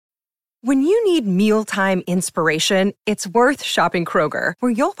When you need mealtime inspiration, it's worth shopping Kroger,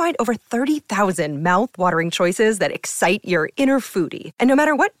 where you'll find over 30,000 mouth-watering choices that excite your inner foodie. And no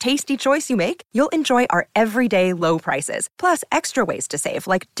matter what tasty choice you make, you'll enjoy our everyday low prices, plus extra ways to save,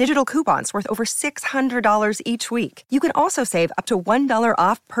 like digital coupons worth over $600 each week. You can also save up to $1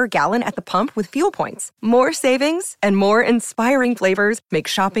 off per gallon at the pump with fuel points. More savings and more inspiring flavors make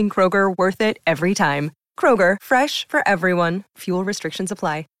shopping Kroger worth it every time. Kroger, fresh for everyone. Fuel restrictions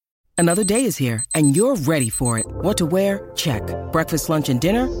apply. Another day is here, and you're ready for it. What to wear? Check. Breakfast, lunch, and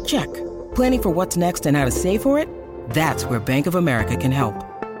dinner? Check. Planning for what's next and how to save for it? That's where Bank of America can help.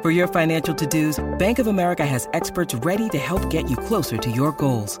 For your financial to-dos, Bank of America has experts ready to help get you closer to your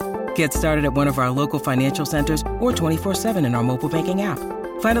goals. Get started at one of our local financial centers or 24/7 in our mobile banking app.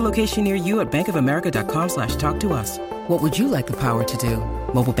 Find a location near you at bankofamerica.com/talktous. What would you like the power to do?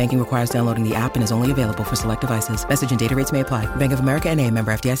 Mobile banking requires downloading the app and is only available for select devices. Message and data rates may apply. Bank of America N.A.,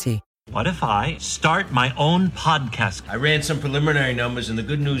 member FDIC. What if I start my own podcast? I ran some preliminary numbers, and the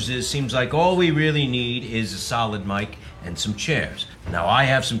good news is, seems like all we really need is a solid mic and some chairs. Now, I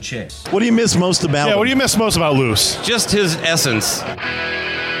have some chairs. What do you miss most about him? What do you miss most about Luce? Just his essence.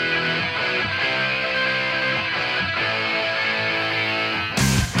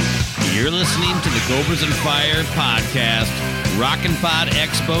 You're listening to the Cobras and Fire podcast, Rockin' Pod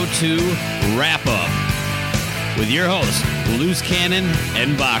Expo 2 Wrap-Up, with your hosts, Luce Cannon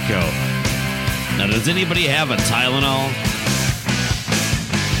and Baco. Now, does anybody have a Tylenol?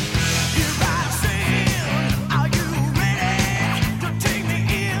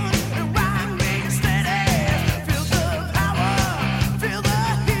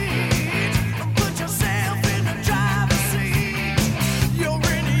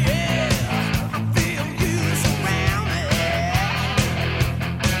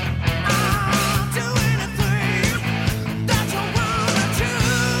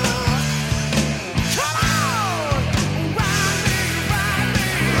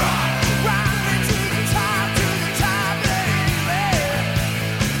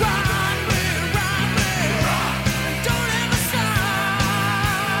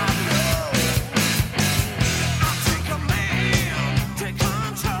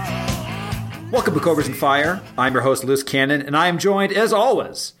 Welcome to Cobras and Fire. I'm your host, Luce Cannon, and I am joined, as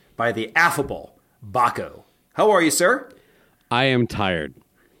always, by the affable Baco. How are you, sir? I am tired.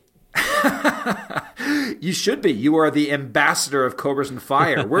 You should be. You are the ambassador of Cobras and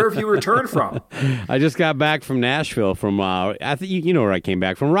Fire. Where have you returned from? I just got back from Nashville from, I think you know where I came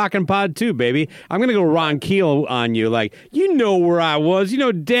back from. Rockin' Pod 2, baby. I'm going to go Ron Keel on you. Like, you know where I was. You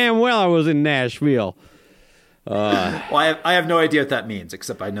know damn well I was in Nashville. Well, I have no idea what that means,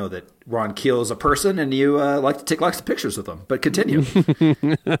 except I know that Ron Keel is a person, and you like to take lots of pictures with him. But continue.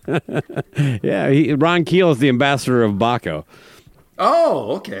 Yeah, Ron Keel is the ambassador of Baco.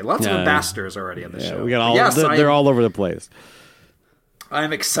 Oh, okay. Lots of ambassadors already on the show. We got all. They're all over the place.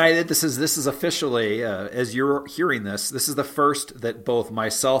 I'm excited. This is officially, as you're hearing this is the first that both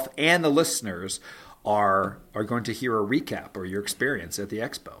myself and the listeners are going to hear a recap or your experience at the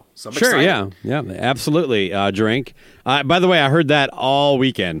expo. So I'm excited. Yeah, absolutely. Drink. By the way, I heard that all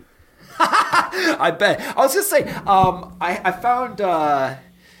weekend. I bet. I was just saying, I found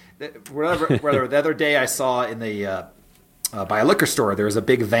whatever the other day I saw in the by a liquor store, there was a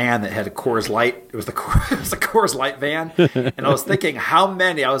big van that had a Coors Light. It was a Coors Light van, and I was thinking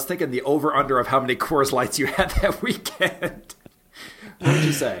the over under of how many Coors Lights you had that weekend. What did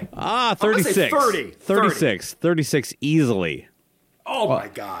you say? 36. 36 easily. Oh my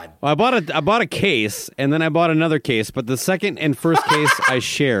God! Well, I bought a case, and then I bought another case, but the second and first case I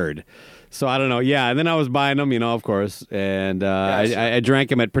shared. So I don't know. Yeah, and then I was buying them, of course, and I drank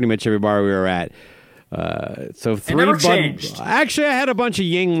them at pretty much every bar we were at. So three. It never changed. Actually, I had a bunch of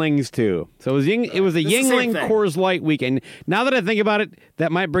Yuenglings too. So it was a Yuengling Coors Light weekend. Now that I think about it,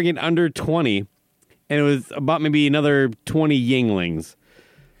 that might bring it under 20. And it was about maybe another 20 Yuenglings.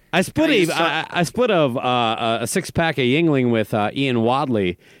 I split a 6-pack of Yuengling with Ian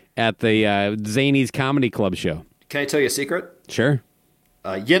Wadley at the Zany's Comedy Club show. Can I tell you a secret? Sure.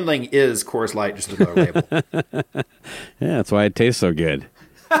 Yuengling is Coors Light, just with another label. Yeah, that's why it tastes so good.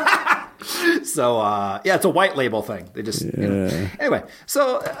 So, it's a white label thing. They just, Anyway,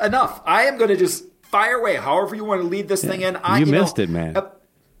 so enough. I am going to just fire away however you want to lead this thing in. You missed it, man.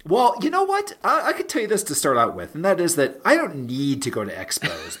 Well, you know what? I could tell you this to start out with, and that is that I don't need to go to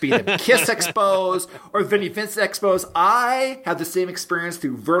expos, be them Kiss expos or Vinnie Vincent expos. I have the same experience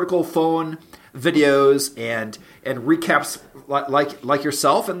through vertical phone videos and recaps like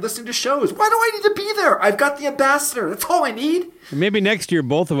yourself and listening to shows. Why do I need to be there? I've got the ambassador. That's all I need. Maybe next year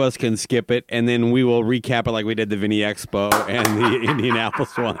both of us can skip it, and then we will recap it like we did the Vinny Expo and the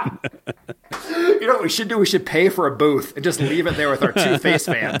Indianapolis one. You know what we should do? We should pay for a booth and just leave it there with our two face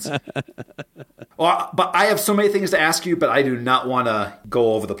fans. Well, but I have so many things to ask you, but I do not want to go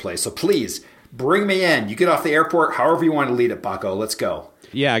all over the place. So please, bring me in. You get off the airport, however you want to lead it, Baco. Let's go.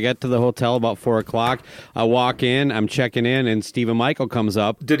 Yeah, I got to the hotel about 4 o'clock. I walk in, I'm checking in, and Stephen Michael comes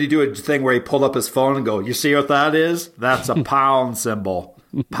up. Did he do a thing where he pulled up his phone and go, you see what that is? That's a pound symbol.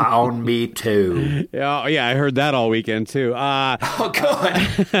 Pound me too. Yeah, I heard that all weekend too. Oh,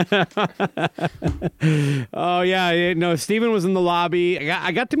 good. Oh, yeah. No, Stephen was in the lobby.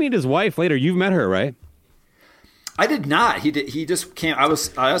 I got to meet his wife later. You've met her, right? I did not. He did. He just came. I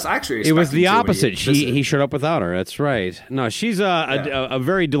was actually. It was the opposite. He showed up without her. That's right. No, she's a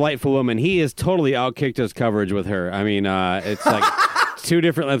very delightful woman. He has totally outkicked his coverage with her. I mean, it's like two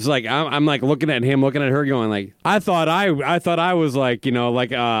different. It's like I'm like looking at him, looking at her, going like, I thought I was like, you know,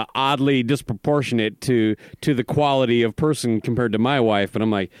 like oddly disproportionate to the quality of person compared to my wife. But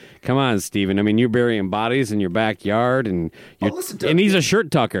I'm like, come on, Steven. I mean, you're burying bodies in your backyard, and he's a shirt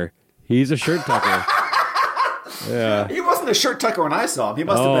tucker. He's a shirt tucker. Yeah, he wasn't a shirt tucker when I saw him. He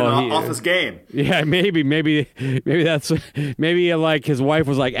must have been off his game. Yeah, maybe that's like his wife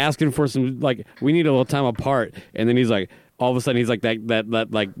was like asking for some, like, we need a little time apart, and then he's like, all of a sudden he's like that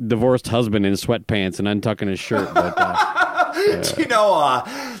like divorced husband in sweatpants and untucking his shirt. But, you know,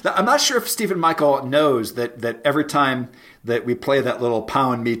 I'm not sure if Stephen Michael knows that every time that we play that little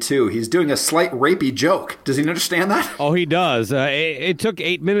pound me too, he's doing a slight rapey joke. Does he understand that? Oh, he does. It took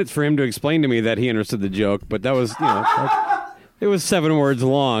 8 minutes for him to explain to me that he understood the joke, but that was, you know, it was 7 words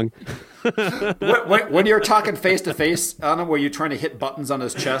long. When you're talking face to face on him, were you trying to hit buttons on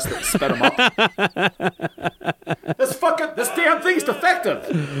his chest that sped him up? This damn thing's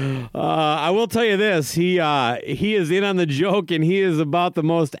defective. I will tell you this: he is in on the joke, and he is about the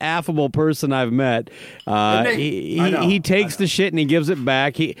most affable person I've met. He takes the shit and he gives it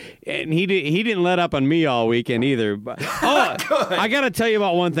back. He didn't let up on me all weekend either. But, I got to tell you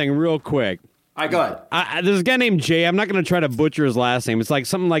about one thing real quick. Go ahead. There's a guy named Jay. I'm not going to try to butcher his last name. It's like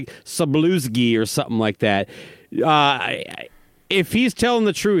something like Sabluzgi or something like that. If he's telling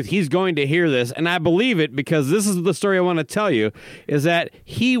the truth, he's going to hear this, and I believe it because this is the story I want to tell you, is that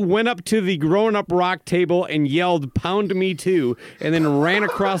he went up to the grown-up rock table and yelled, "Pound me too," and then ran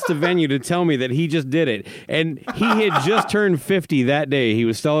across the venue to tell me that he just did it. And he had just turned 50 that day. He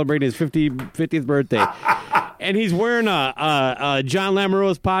was celebrating his 50th birthday. And he's wearing a John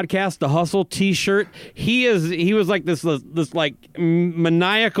Lamoureux's podcast, The Hustle T-shirt. He was like this like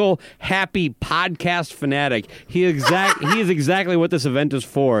maniacal, happy podcast fanatic. He is exactly what this event is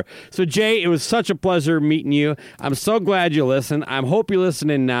for. So Jay, it was such a pleasure meeting you. I'm so glad you listened. I hope you're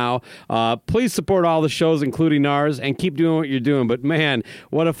listening now. Please support all the shows, including ours, and keep doing what you're doing. But man,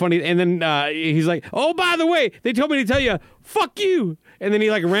 what a funny! And then he's like, "Oh, by the way, they told me to tell you, fuck you." And then he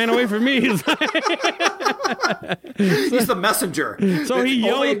like ran away from me. He's the messenger. So he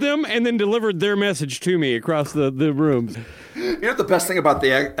yelled at them and then delivered their message to me across the rooms. You know the best thing about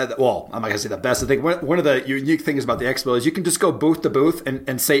I'm not going to say the best. I think one of the unique things about the expo is you can just go booth to booth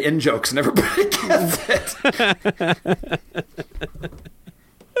and say in jokes and everybody gets it.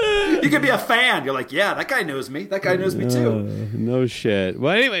 You could be a fan. You're like, yeah, that guy knows me. That guy knows me too. No shit.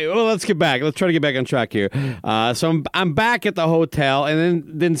 Well, anyway, let's get back. Let's try to get back on track here. So I'm back at the hotel, and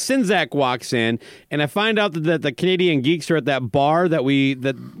then Sinzak walks in, and I find out that the Canadian Geeks are at that bar you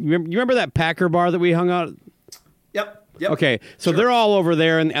remember that Packer bar that we hung out? Yep. Okay, so They're all over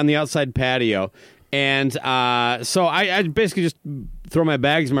there on the outside patio. And so I basically just throw my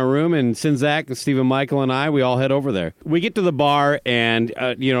bags in my room, and Sinzak and Stephen Michael and we all head over there. We get to the bar, and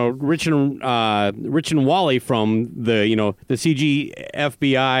Rich and Wally from the CG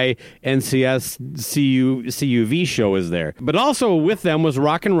FBI NCS CUV show is there. But also with them was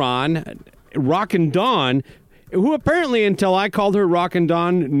Rockin' Dawn, who apparently, until I called her Rockin'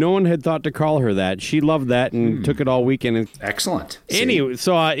 Dawn, no one had thought to call her that. She loved that and took it all weekend. Excellent. Anyway,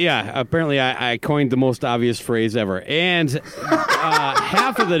 so apparently I coined the most obvious phrase ever. And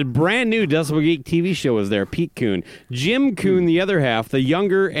half of the brand new Decibel Geek TV show was there. Pete Kuhn. Jim Kuhn, the other half, the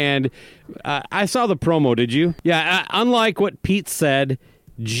younger, and I saw the promo, did you? Yeah, unlike what Pete said,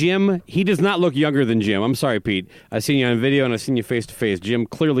 Jim, he does not look younger than Jim. I'm sorry, Pete. I've seen you on video and I've seen you face to face. Jim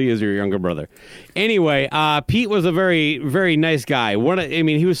clearly is your younger brother. Anyway, Pete was a very, very nice guy.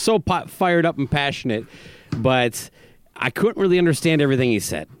 He was so fired up and passionate, but I couldn't really understand everything he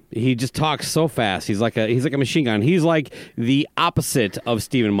said. He just talks so fast. He's like a machine gun. He's like the opposite of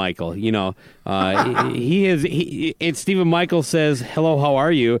Stephen Michael. And Stephen Michael says, "Hello, how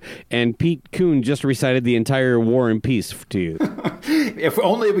are you?" And Pete Kuhn just recited the entire War and Peace to you. If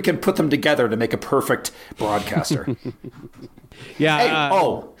only we can put them together to make a perfect broadcaster.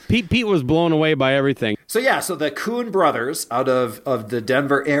 Yeah. Pete was blown away by everything. So the Kuhn brothers out of the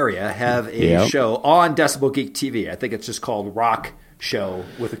Denver area have a show on Decibel Geek TV. I think it's just called Rock Show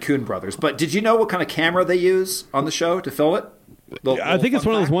with the Kuhn brothers. But did you know what kind of camera they use on the show to film it? I think it's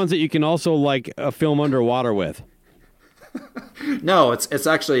one of those ones that you can also film underwater with. No, it's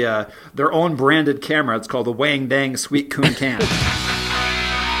actually their own branded camera. It's called the Wang Dang Sweet Kuhn Cam.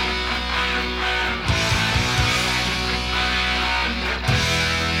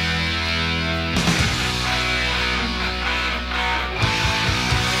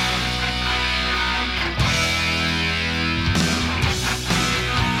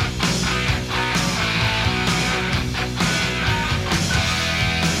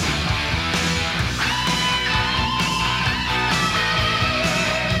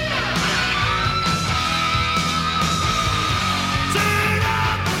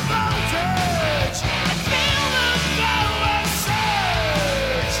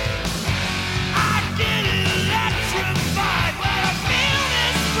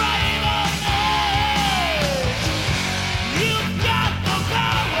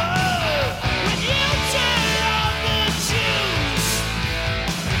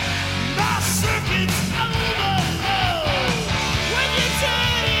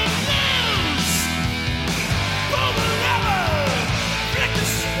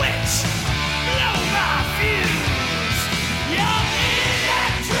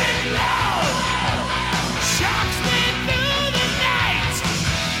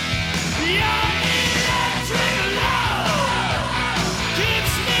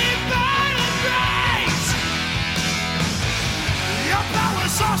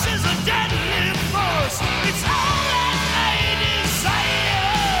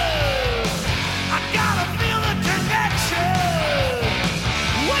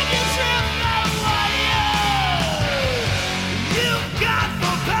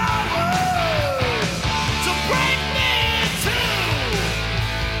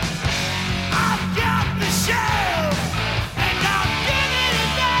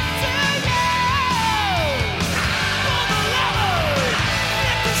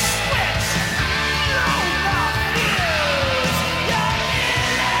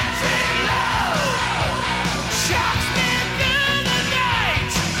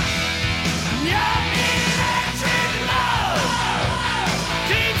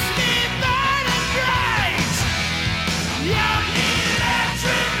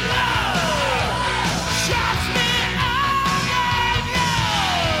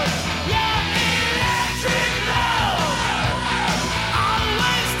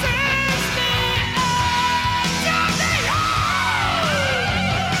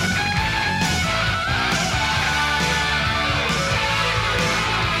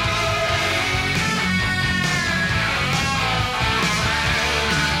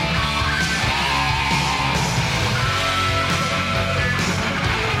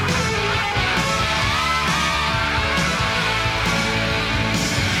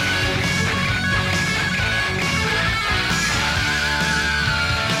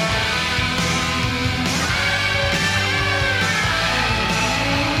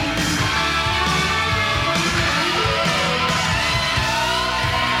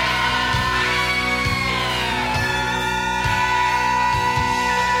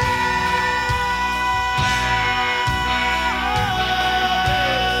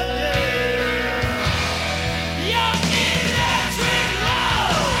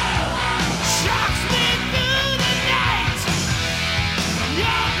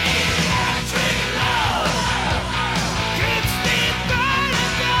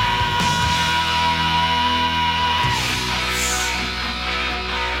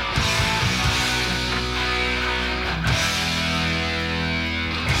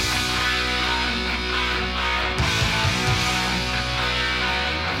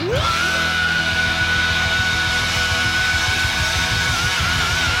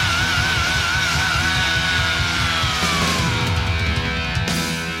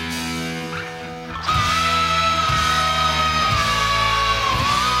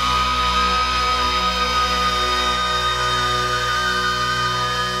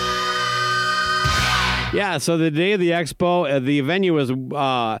 Yeah, so the day of the expo, the venue was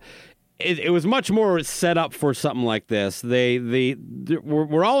it was much more set up for something like this.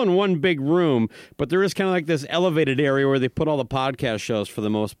 We're all in one big room, but there is kind of like this elevated area where they put all the podcast shows for the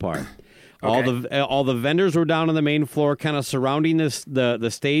most part. Okay. All the vendors were down on the main floor, kind of surrounding the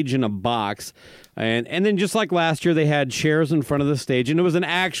stage in a box, and then just like last year, they had chairs in front of the stage, and it was an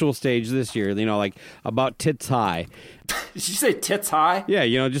actual stage this year. Like about tits high. Did you say tits high?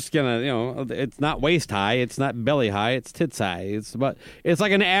 Yeah, just gonna it's not waist high, it's not belly high, it's tits high. It's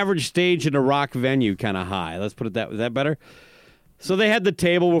like an average stage in a rock venue kind of high. Let's put it that. Is that better? So they had the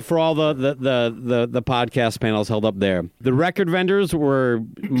table for all the podcast panels held up there. The record vendors were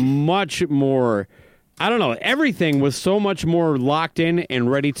much more, I don't know, everything was so much more locked in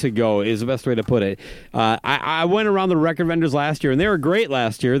and ready to go is the best way to put it. I went around the record vendors last year, and they were great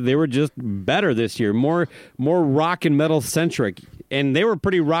last year. They were just better this year, more rock and metal centric. And they were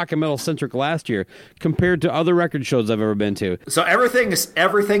pretty rock and metal centric last year compared to other record shows I've ever been to. So everything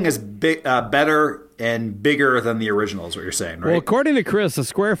is better and bigger than the original is what you're saying, right? Well, according to Chris, the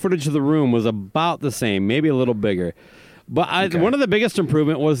square footage of the room was about the same, maybe a little bigger. But one of the biggest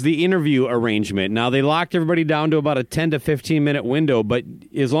improvement was the interview arrangement. Now, they locked everybody down to about a 10 to 15-minute window, but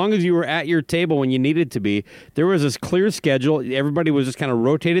as long as you were at your table when you needed to be, there was this clear schedule. Everybody was just kind of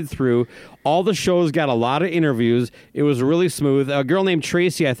rotated through. All the shows got a lot of interviews. It was really smooth. A girl named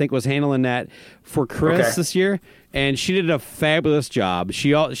Tracy, I think, was handling that for Chris this year, and she did a fabulous job.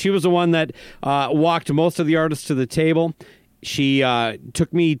 She was the one that walked most of the artists to the table. She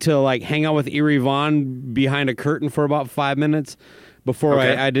took me to hang out with Eerie Von behind a curtain for about 5 minutes before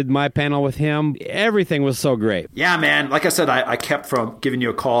I did my panel with him. Everything was so great. Yeah, man. Like I said, I kept from giving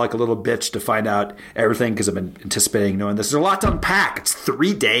you a call like a little bitch to find out everything because I've been anticipating knowing this. There's a lot to unpack. It's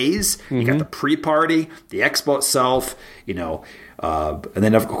 3 days. Mm-hmm. You got the pre-party, the expo itself, and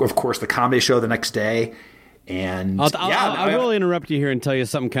then of course the comedy show the next day. And I will interrupt you here and tell you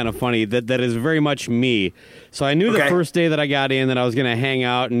something kind of funny that is very much me. So I knew the first day that I got in that I was going to hang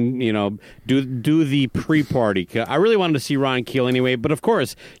out and do the pre-party. I really wanted to see Ron Keel anyway, but of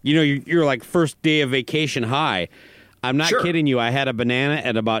course you're like first day of vacation high. I'm not kidding you. I had a banana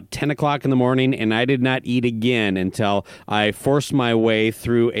at about 10 o'clock in the morning, and I did not eat again until I forced my way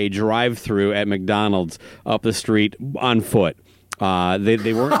through a drive-through at McDonald's up the street on foot.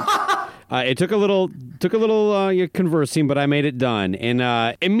 They weren't. It took a little conversing, but I made it done.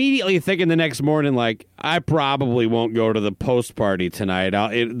 And immediately thinking the next morning, I probably won't go to the post party tonight.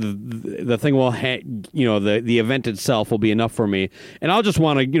 The thing will, the event itself will be enough for me, and I'll just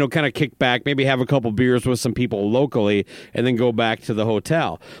want to, kind of kick back, maybe have a couple beers with some people locally, and then go back to the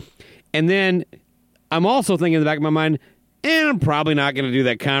hotel. And then I'm also thinking in the back of my mind, and I'm probably not going to do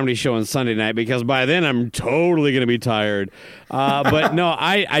that comedy show on Sunday night because by then I'm totally going to be tired. But no,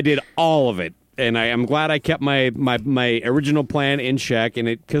 I did all of it, and I'm glad I kept my original plan in check, and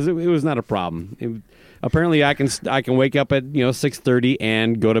because it was not a problem. Apparently, I can wake up at 6:30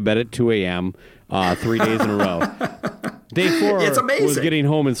 and go to bed at 2 a.m. 3 days in a row. Day 4 was getting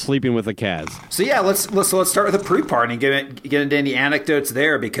home and sleeping with the cats. So yeah, let's start with the pre-party and get into any anecdotes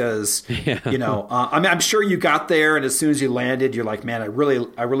there because I'm sure you got there and as soon as you landed, you're like, man, I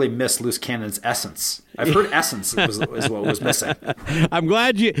really miss Loose Cannon's essence. I've heard essence is what was missing. I'm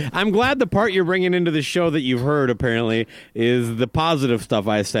glad the part you're bringing into the show that you've heard apparently is the positive stuff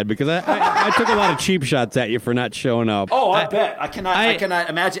I said because I took a lot of cheap shots at you for not showing up. Oh, I bet I cannot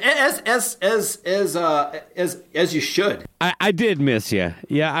imagine as you should. I did miss you.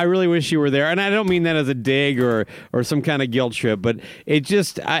 Yeah, I really wish you were there, and I don't mean that as a dig or some kind of guilt trip, but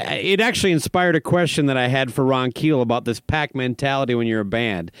it actually inspired a question that I had for Ron Keel about this pack mentality when you're a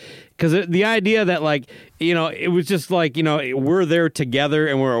band. Because the idea that, it was just we're there together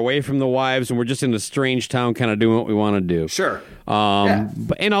and we're away from the wives and we're just in a strange town kind of doing what we want to do. Sure.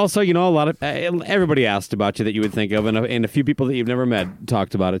 And also, a lot of everybody asked about you that you would think of, and a few people that you've never met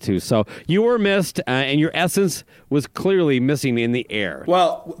talked about it too. So you were missed, and your essence was clearly missing in the air.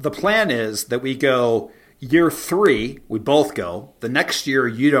 Well, the plan is that we go year 3, we both go. The next year,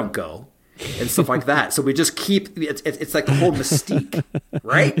 you don't go. And stuff like that. So we just keep it's like the whole mystique,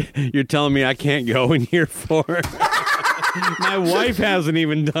 right? You're telling me I can't go in year 4? My wife hasn't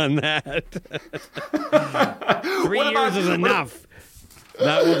even done that. 3 years is enough.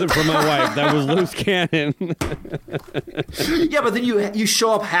 That wasn't for my wife. That was Loose Cannon. Yeah, but then you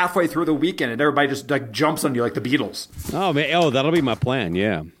show up halfway through the weekend and everybody just jumps on you like the Beatles. Oh man! Oh, that'll be my plan.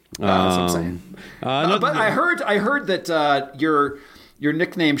 Yeah. That's what I'm saying. But I heard that Your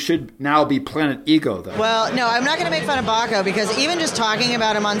nickname should now be Planet Ego, though. Well, no, I'm not going to make fun of Baco because even just talking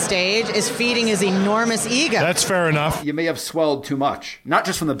about him on stage is feeding his enormous ego. That's fair enough. You may have swelled too much, not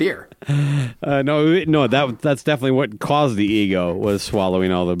just from the beer. No, that's definitely what caused the ego, was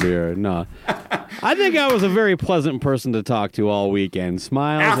swallowing all the beer. No, I think I was a very pleasant person to talk to all weekend.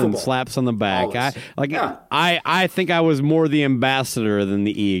 Smiles Affable. and slaps on the back. Always. I think I was more the ambassador than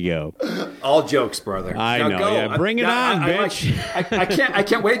the ego. All jokes, brother. I Now know. go. Yeah, bring it on, bitch. I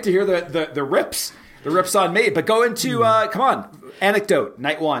can't wait to hear the rips. The rips on me. But go into come on. Anecdote,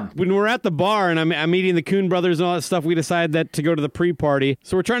 night one. When we're at the bar and I'm meeting the Coon brothers and all that stuff, we decided that to go to the pre-party.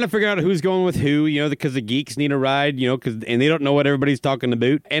 So we're trying to figure out who's going with who, because the geeks need a ride, and they don't know what everybody's talking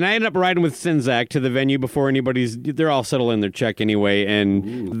about. And I ended up riding with Sinzak to the venue before they're all settled in their check anyway.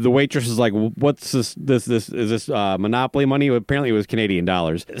 And the waitress is like, what's this? Is this Monopoly money? Apparently it was Canadian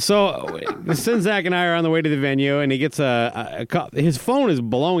dollars. So Sinzak and I are on the way to the venue, and he gets his phone is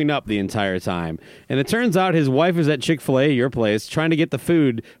blowing up the entire time. And it turns out his wife is at Chick-fil-A, your place, trying to get the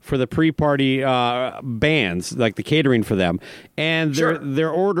food for the pre-party bands, like the catering for them. And their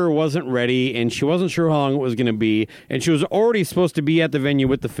order wasn't ready, and she wasn't sure how long it was going to be. And she was already supposed to be at the venue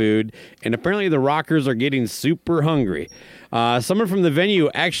with the food. And apparently the rockers are getting super hungry. Someone from the venue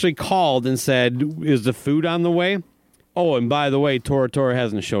actually called and said, is the food on the way? Oh, and by the way, Tora Tora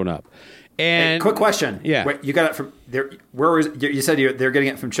hasn't shown up. And quick question. Yeah. Wait, you got it from there. Where was you said they're getting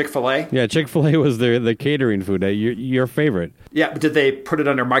it from Chick-fil-A? Yeah, Chick-fil-A was the catering food. Your favorite. Yeah, but did they put it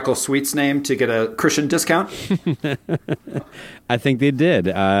under Michael Sweet's name to get a Christian discount? I think they did.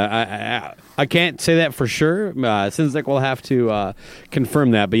 I can't say that for sure. Sinzak will have to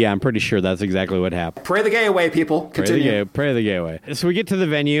confirm that. But yeah, I'm pretty sure that's exactly what happened. Pray the gay away, people. Continue. Pray the gay away. So we get to the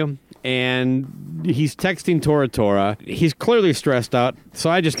venue, and he's texting Tora Tora. He's clearly stressed out. So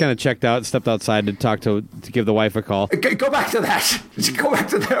I just kind of checked out, stepped outside to give the wife a call. Go back to that. Go back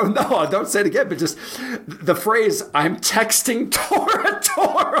to that. No, don't say it again. But just the phrase "I'm texting Tora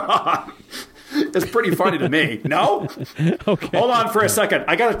Tora" is pretty funny to me. No? Okay. Hold on for a second.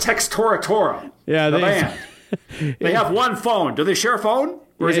 I got to text Tora Tora. Yeah, the band. They have one phone. Do they share a phone?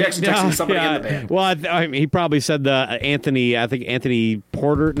 Or is he actually texting somebody in the band? Well, he probably said Anthony. I think Anthony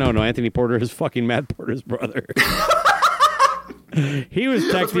Porter. No, Anthony Porter is fucking Matt Porter's brother. He was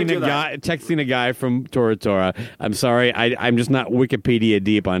texting a guy from Tora Tora. I'm sorry, I'm just not Wikipedia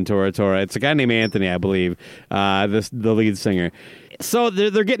deep on Tora Tora. It's a guy named Anthony, I believe, the lead singer. So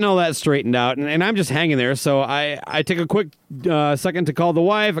they're getting all that straightened out, and I'm just hanging there. So I take a quick second to call the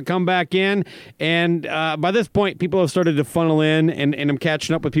wife. I come back in, and by this point, people have started to funnel in, and I'm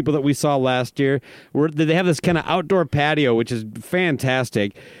catching up with people that we saw last year. They have this kind of outdoor patio, which is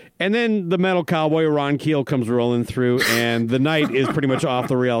fantastic. And then the metal cowboy Ron Keel comes rolling through, and the night is pretty much off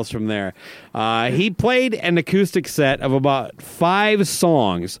the rails from there. He played an acoustic set of about 5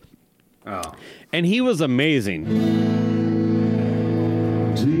 songs, and he was amazing.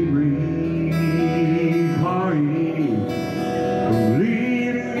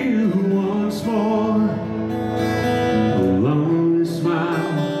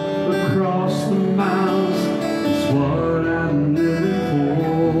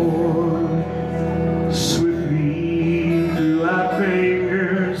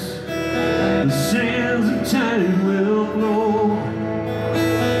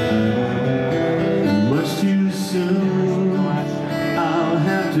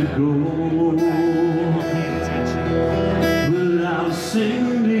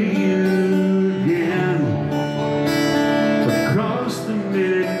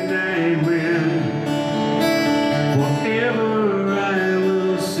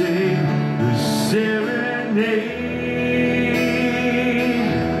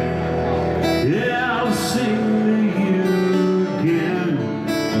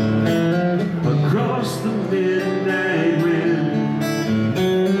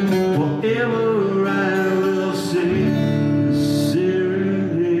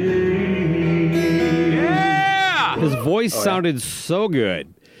 Sounded so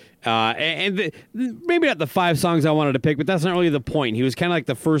good. Maybe not the 5 songs I wanted to pick, but that's not really the point. He was kind of like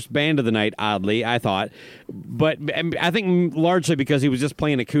the first band of the night, oddly, I thought. But I think largely because he was just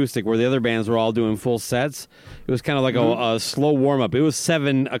playing acoustic, where the other bands were all doing full sets. It was kind of like a slow warm-up. It was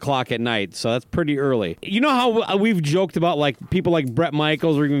 7 o'clock at night, so that's pretty early. You know how we've joked about like people like Bret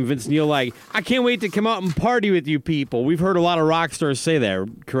Michaels or even Vince Neil, like, I can't wait to come out and party with you people. We've heard a lot of rock stars say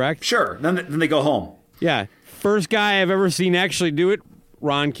that, correct? Sure. Then they go home. Yeah. First guy I've ever seen actually do it,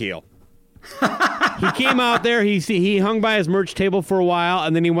 Ron Keel. He came out there, he hung by his merch table for a while,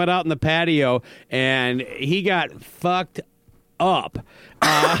 and then he went out in the patio, and he got fucked up.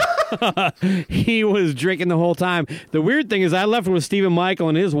 He was drinking the whole time. The weird thing is I left with Stephen Michael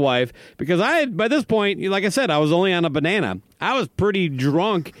and his wife because by this point, like I said, I was only on a banana. I was pretty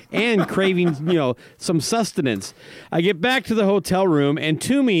drunk and craving, some sustenance. I get back to the hotel room, and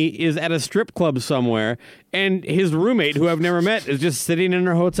Toomey is at a strip club somewhere, and his roommate, who I've never met, is just sitting in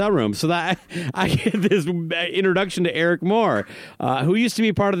her hotel room. So that I get this introduction to Eric Moore, who used to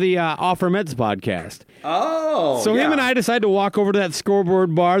be part of the Off Our Meds podcast. Oh, so him and I decided to walk over to that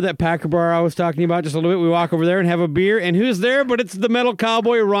Scoreboard bar, that Packer bar I was talking about just a little bit. We walk over there and have a beer, and who's there? But it's the metal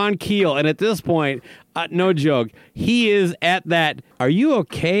cowboy, Ron Keel. And at this point, no joke, he is at that "are you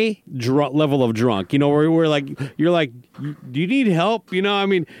okay" level of drunk. Where we're like, you're like, do you need help?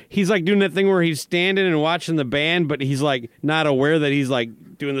 He's like doing that thing where he's standing and watching the band, but he's like not aware that he's like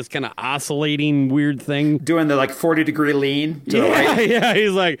doing this kind of oscillating weird thing. Doing the 40-degree lean to the right. Yeah,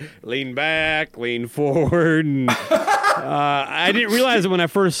 he's like, lean back, lean forward. And, I didn't realize it when I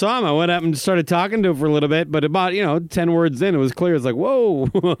first saw him. I went up and started talking to him for a little bit, but about, 10 words in, it was clear. It's like, whoa.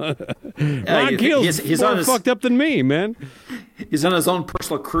 Ron Keel's more fucked up than me, man. He's on his own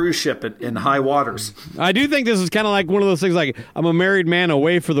personal cruise ship in high waters. I do think this is kind of like one of those things like, I'm a married man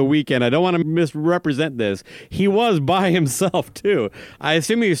away for the weekend. I don't want to misrepresent this. He was by himself, too. I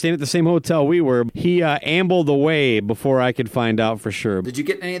assume he was staying at the same hotel we were. He ambled away before I could find out for sure. Did you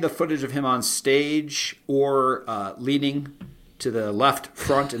get any of the footage of him on stage or leaning to the left,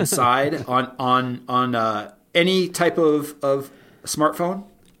 front, and side on any type of smartphone?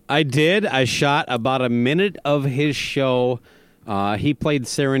 I did. I shot about a minute of his show. He played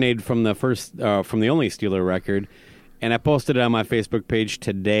Serenade from the Only Steeler record, and I posted it on my Facebook page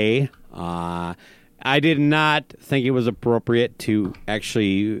today. I did not think it was appropriate to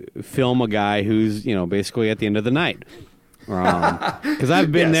actually film a guy who's, basically at the end of the night. Because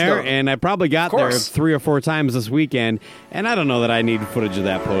I've been there, and I probably got there 3 or 4 times this weekend, and I don't know that I need footage of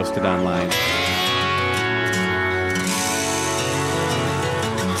that posted online.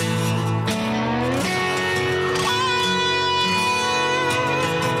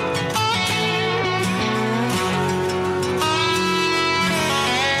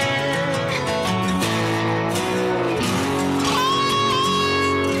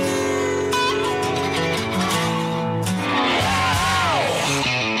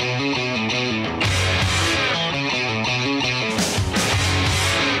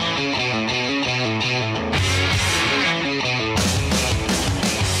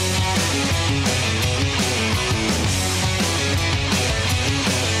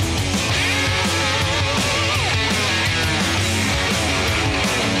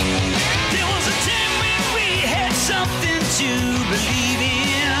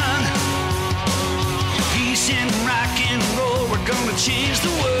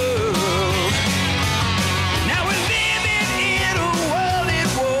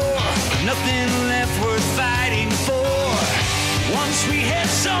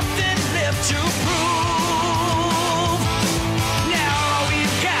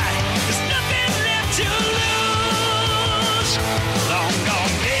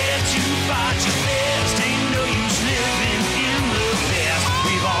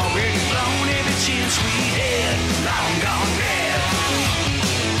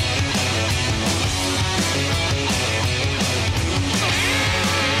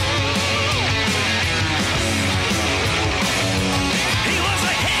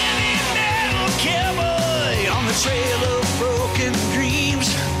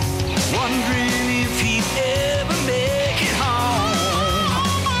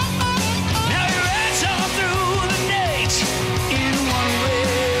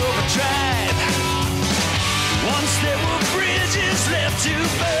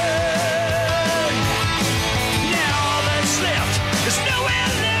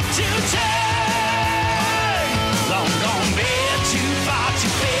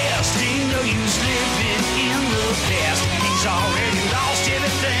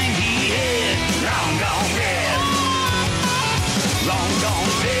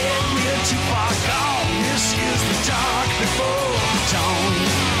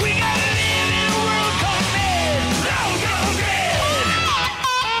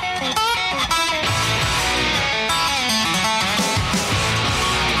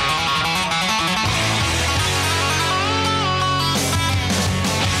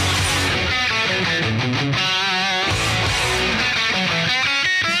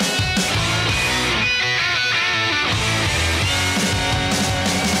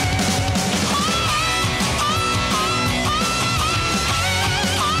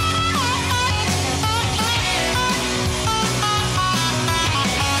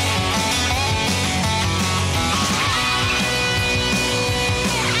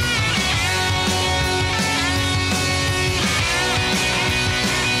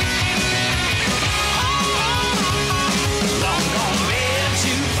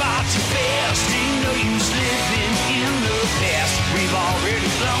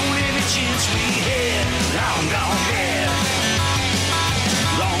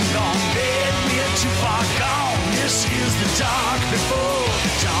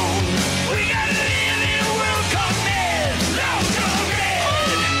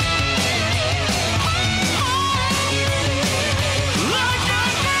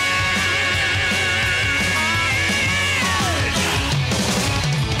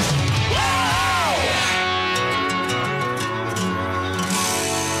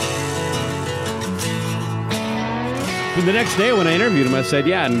 the next day when I interviewed him, I said,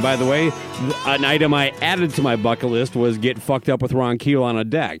 yeah, and by the way, an item I added to my bucket list was get fucked up with Ron Keel on a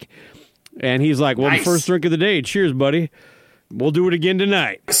deck. And he's like, well, nice. The first drink of the day. Cheers, buddy. We'll do it again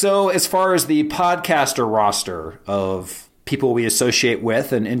tonight. So as far as the podcaster roster of people we associate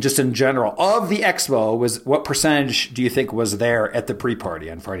with and just in general of the expo, what percentage do you think was there at the pre-party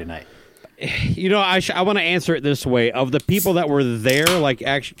on Friday night? You know, I want to answer it this way. Of the people that were there, like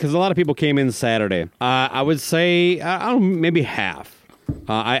actually, because a lot of people came in Saturday, I would say, I don't know, maybe half.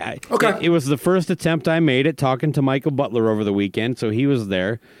 Okay. It was the first attempt I made at talking to Michael Butler over the weekend, so he was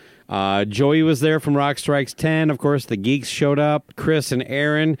there. Joey was there from Rock Strikes 10. Of course, the Geeks showed up. Chris and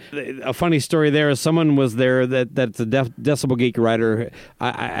Aaron. A funny story there is someone was there that's a Decibel Geek writer.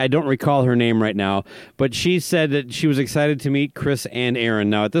 I don't recall her name right now, but she said that she was excited to meet Chris and Aaron.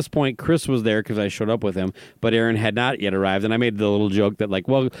 Now, at this point, Chris was there because I showed up with him, but Aaron had not yet arrived, and I made the little joke that, like,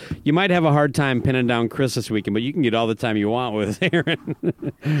 well, you might have a hard time pinning down Chris this weekend, but you can get all the time you want with Aaron.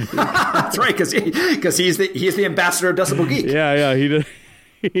 That's right, because he's the ambassador of Decibel Geek. Yeah, he did.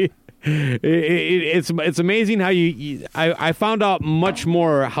 It's amazing how I found out much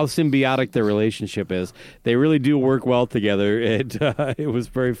more how symbiotic their relationship is. They really do work well together. It was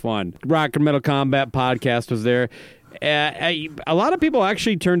very fun. Rock and Metal Combat podcast was there. A lot of people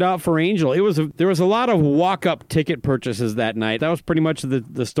actually turned out for Angel. There was a lot of walk-up ticket purchases that night. That was pretty much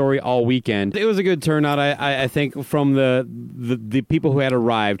the story all weekend. It was a good turnout, I think, from the people who had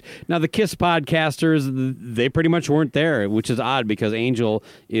arrived. Now, the KISS podcasters, they pretty much weren't there, which is odd because Angel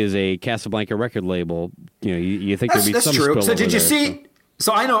is a Casablanca record label. You know, you think there'd be some true. spillover So did you there, see?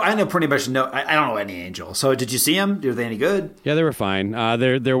 So I know pretty much. I don't know any Angel. So did you see them? Were they any good? Yeah, they were fine.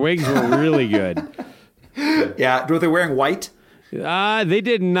 Their wigs were really good. Yeah, were they wearing white? They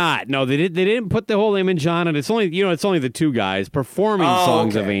did not. No, they didn't put the whole image on it. It's only the two guys performing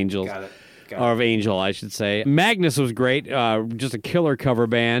songs of Angels. Got it. Or of Angel, I should say. Magnus was great, just a killer cover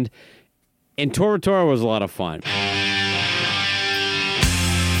band. And Tora Tora was a lot of fun.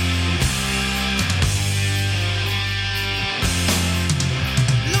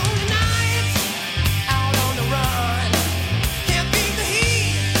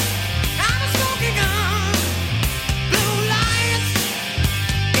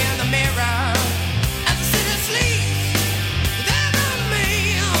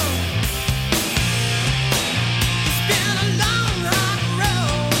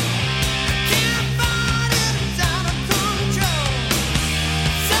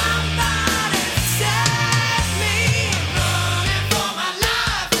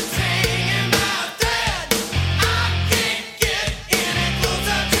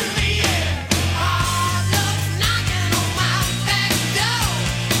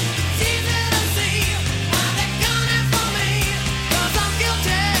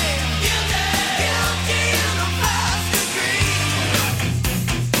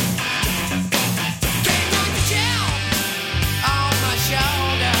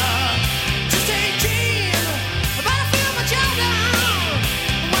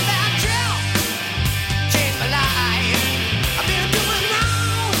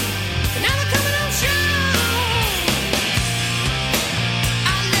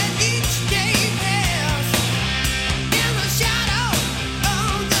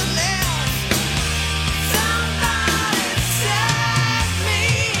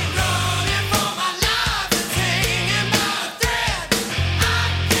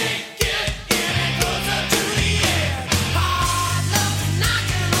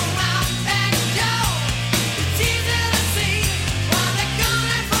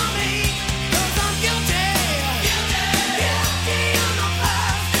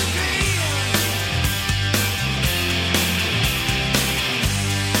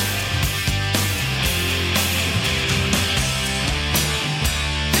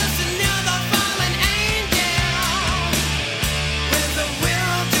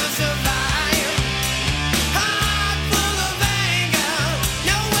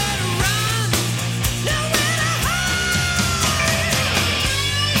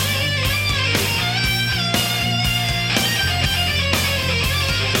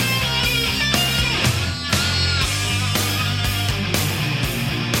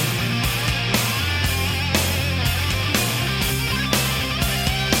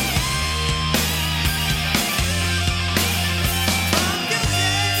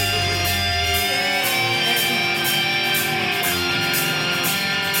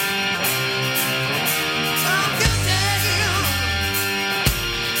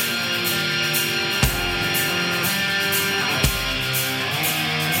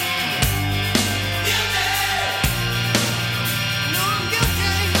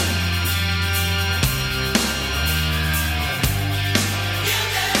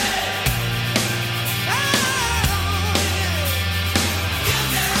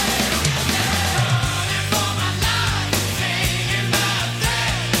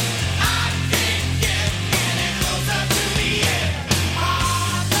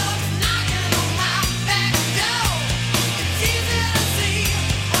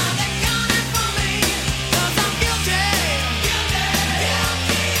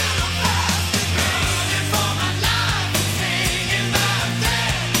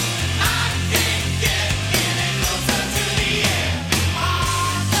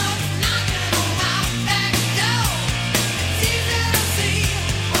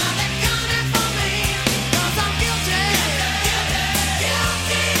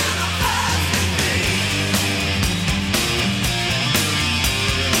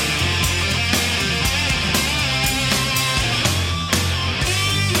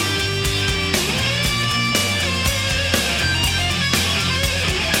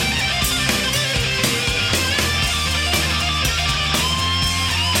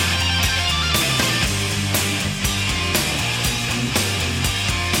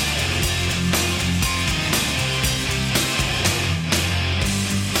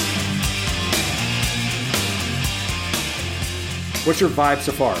 What's your vibe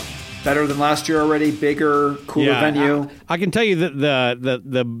so far? Better than last year already? Bigger, cooler venue? I can tell you that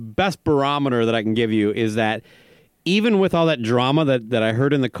the best barometer that I can give you is that even with all that drama that I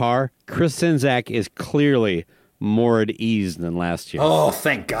heard in the car, Chris Czynszak is clearly more at ease than last year. Oh,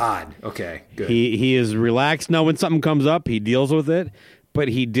 thank God. Okay, good. He is relaxed. Now, when something comes up, he deals with it, but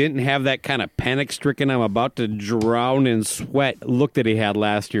he didn't have that kind of panic-stricken, I'm about to drown in sweat look that he had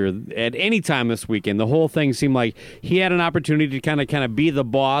last year at any time this weekend. The whole thing seemed like he had an opportunity to kind of be the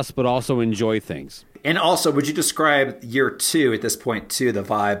boss, but also enjoy things. And also, would you describe year 2 at this point, too, the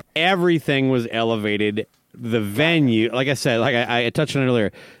vibe? Everything was elevated. The venue, like I said, like I touched on it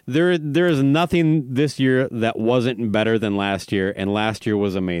earlier, there is nothing this year that wasn't better than last year, and last year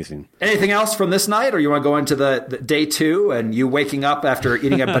was amazing. Anything else from this night, or you want to go into the day 2 and you waking up after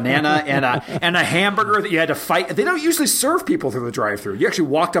eating a banana and a hamburger that you had to fight? They don't usually serve people through the drive-thru. You actually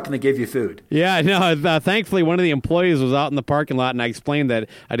walked up and they gave you food. Yeah, no. Thankfully, one of the employees was out in the parking lot, and I explained that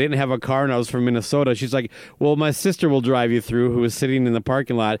I didn't have a car and I was from Minnesota. She's like, "Well, my sister will drive you through," who was sitting in the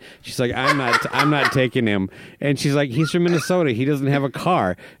parking lot. She's like, "I'm not taking him." And she's like, "He's from Minnesota. He doesn't have a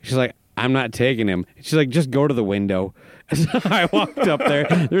car." She's like, "I'm not taking him." She's like, "Just go to the window." So I walked up there.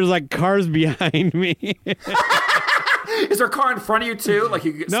 There's like cars behind me. Is there a car in front of you too? Like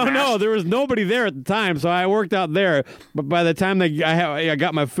you get smashed? No, there was nobody there at the time. So I worked out there. But by the time I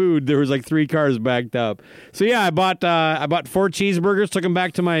got my food, there was like 3 cars backed up. So yeah, I bought 4 cheeseburgers. Took them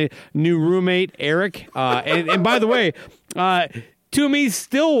back to my new roommate Eric. And by the way, Toomey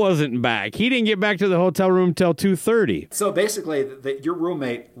still wasn't back. He didn't get back to the hotel room till 2:30. So basically, your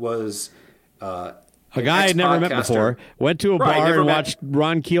roommate was a guy I'd never met before. Went to a bar and watched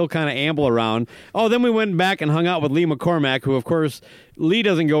Ron Keel kind of amble around. Oh, then we went back and hung out with Lee McCormack, who, of course, Lee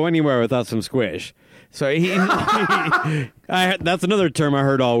doesn't go anywhere without some squish. So that's another term I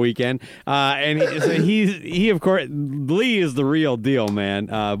heard all weekend. And he of course, Lee is the real deal, man.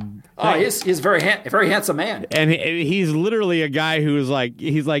 He's a very handsome man, and he's literally a guy who is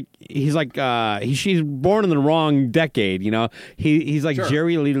she's born in the wrong decade. You know, he's like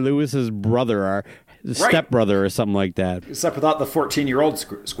Jerry Lee Lewis's brother or stepbrother or something like that. Except without the 14-year-old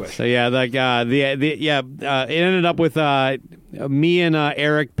squish. So yeah, like it ended up with me and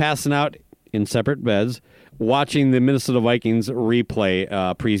Eric passing out in separate beds, watching the Minnesota Vikings replay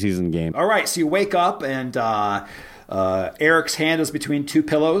preseason game. All right, so you wake up and Eric's hand is between 2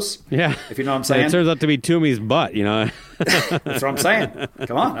 pillows. Yeah, if you know what I'm saying. It turns out to be Toomey's butt. You know. That's what I'm saying.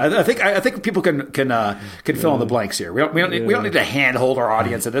 Come on, I think people can fill in the blanks here. We don't need to handhold our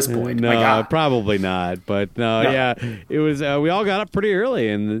audience at this point. No, My God. Probably not. But yeah, it was. We all got up pretty early,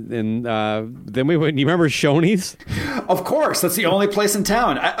 and then we went. You remember Shoney's? Of course, that's the only place in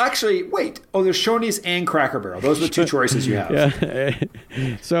town. Wait. Oh, there's Shoney's and Cracker Barrel. Those are the 2 choices you have. Yeah.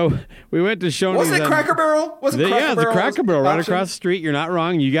 So we went to Shoney's. Was it Cracker Barrel? It's a Cracker Barrel right across the street. You're not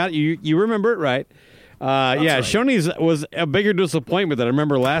wrong. You remember it right. Right. Shoney's was a bigger disappointment than I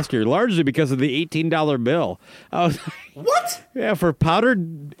remember last year, largely because of the $18 bill. I was like, what? Yeah, for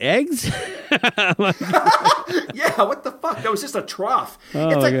powdered eggs? Yeah, what the fuck? That was just a trough.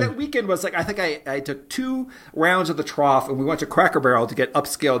 It's like that weekend was like, I think I took 2 rounds of the trough, and we went to Cracker Barrel to get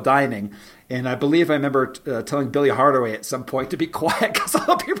upscale dining. And I believe I remember telling Billy Hardaway at some point to be quiet because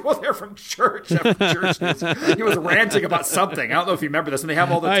all the people were there from church after church. He was ranting about something. I don't know if you remember this. And they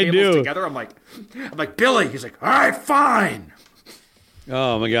have all the tables together. I'm like, Billy. He's like, all right, fine.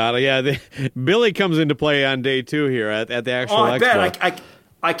 Oh, my God. Yeah, Billy comes into play on day 2 here at the actual expo. Bet.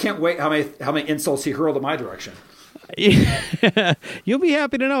 I can't wait how many insults he hurled in my direction. You'll be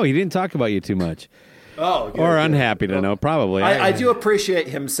happy to know he didn't talk about you too much. Oh, good, or unhappy to know, probably. I do appreciate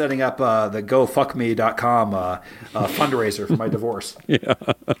him setting up the GoFuckMe.com fundraiser for my divorce. Yeah,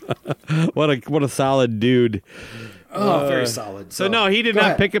 what a solid dude. Oh, very solid. So no, he did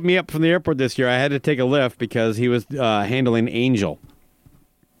not pick me up from the airport this year. I had to take a Lyft because he was handling Angel.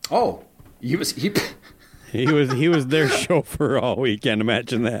 Oh, he was their chauffeur all weekend.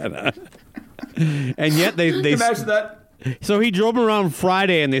 Imagine that. And yet they imagine that. So he drove them around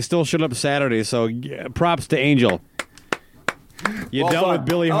Friday, and they still showed up Saturday. So props to Angel. You dealt with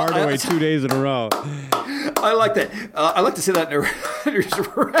Billy Hardaway 2 days in a row. I like that. I like to see that in your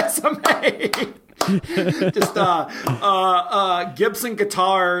resume. Just Gibson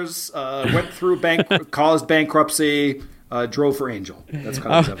Guitars went through caused bankruptcy. drove for Angel. That's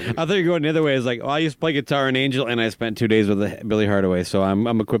kind of his evolution. I thought you were going the other way. It's like, I used to play guitar in Angel, and I spent 2 days with Billy Hardaway, so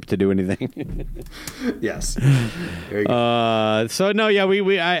I'm equipped to do anything. Yes. There you go. So no, yeah,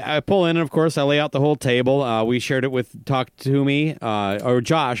 I pull in, and of course I lay out the whole table. We shared it with Talk to Me, or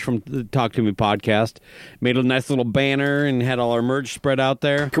Josh from the Talk to Me podcast. Made a nice little banner and had all our merch spread out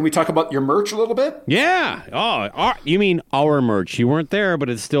there. Can we talk about your merch a little bit? Yeah. Oh, you mean our merch? You weren't there, but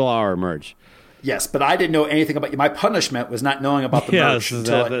it's still our merch. Yes, but I didn't know anything about you. My punishment was not knowing about the merch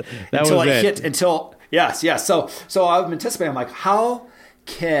Yes. So I'm anticipating. I'm like, how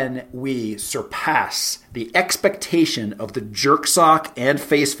can we surpass the expectation of the Jerk Sock and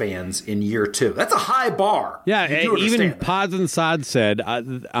Face fans in year 2? That's a high bar. Yeah, even Pods and Sod said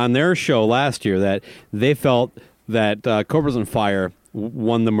on their show last year that they felt that Cobras on Fire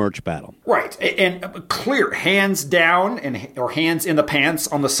won the merch battle. Right. And clear, hands down or hands in the pants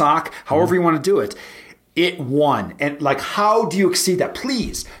on the sock, however you want to do it, it won. And like, how do you exceed that?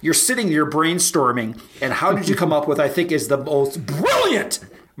 Please, you're sitting there brainstorming, and how did you come up with, I think, is the most brilliant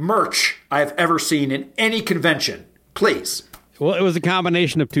merch I've ever seen in any convention? Please. Well, it was a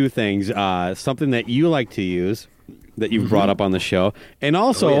combination of two things. Something that you like to use, that you've brought up on the show, and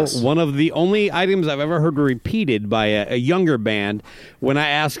also one of the only items I've ever heard repeated by a younger band when I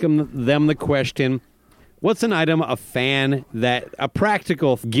ask them the question, what's an item a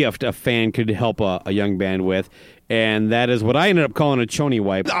practical gift a fan could help a young band with? And that is what I ended up calling a choni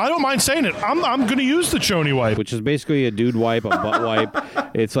wipe. I don't mind saying it. I'm going to use the choni wipe. Which is basically a dude wipe, a butt wipe.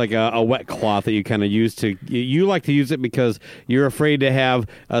 It's like a wet cloth that you kind of use to... You like to use it because you're afraid to have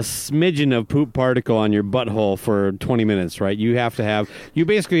a smidgen of poop particle on your butthole for 20 minutes, right? You have to have... You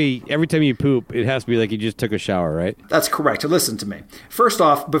basically, every time you poop, it has to be like you just took a shower, right? That's correct. Listen to me. First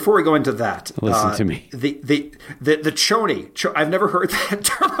off, before we go into that... Listen to me. The choni. I've never heard that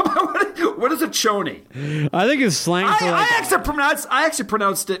term. What is a choni? I think it's slang for like... I actually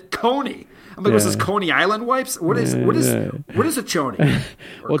pronounced it coney. I'm like, was this Coney Island wipes? What is a choni?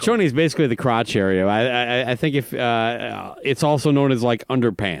 Well, choni is basically the crotch area. I think if it's also known as like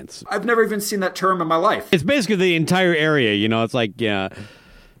underpants. I've never even seen that term in my life. It's basically the entire area. You know, it's like you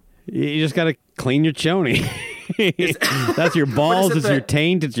just got to clean your choni. That's your balls. It's your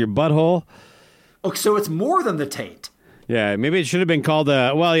taint. It's your butthole. Oh, so it's more than the taint. Yeah, maybe it should have been called.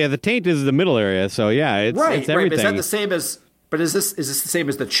 The taint is the middle area. So yeah, it's everything. Right. Is that the same as? But is this the same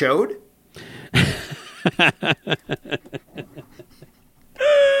as the chode? I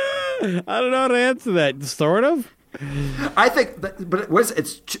don't know how to answer that. Sort of. I think, but what is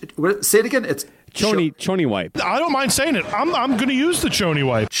it? Say it again. It's choni wipe. I don't mind saying it. I'm going to use the choni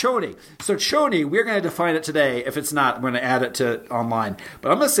wipe. Choni. So choni, we're going to define it today. If it's not, I'm going to add it to online.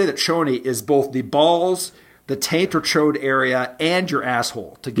 But I'm going to say that choni is both the balls, the taint or chode area, and your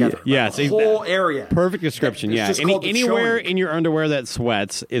asshole together. Yeah, the whole area. Perfect description. Yeah, anywhere in your underwear that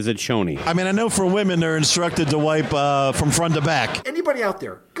sweats is a choni. I mean, I know for women they're instructed to wipe from front to back. Anybody out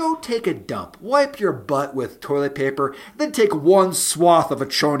there, go take a dump. Wipe your butt with toilet paper, then take one swath of a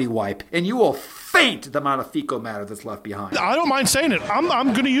choni wipe, and you will faint the amount of fecal matter that's left behind. I don't mind saying it. I'm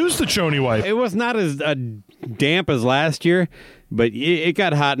going to use the choni wipe. It was not as damp as last year, but it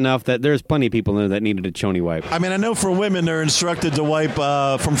got hot enough that there's plenty of people in there that needed a choni wipe. I mean, I know for women they're instructed to wipe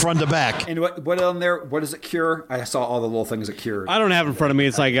from front to back. And what on there? What does it cure? I saw all the little things it cured. I don't have it in front of me.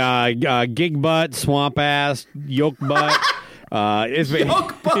 It's like gig butt, swamp ass, yolk butt.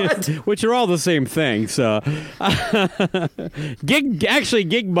 Yolk butt. Which are all the same thing. So,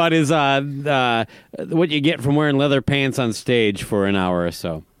 gig butt is what you get from wearing leather pants on stage for an hour or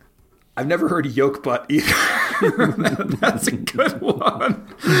so. I've never heard yolk butt either. That's a good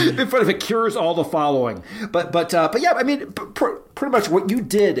one. It'd be funny if it cures all the following. But yeah, I mean, pretty much what you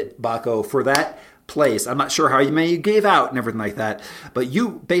did, Baco, for that place. I'm not sure how you gave out and everything like that, but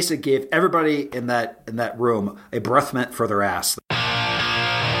you basically gave everybody in that room a breath mint for their ass.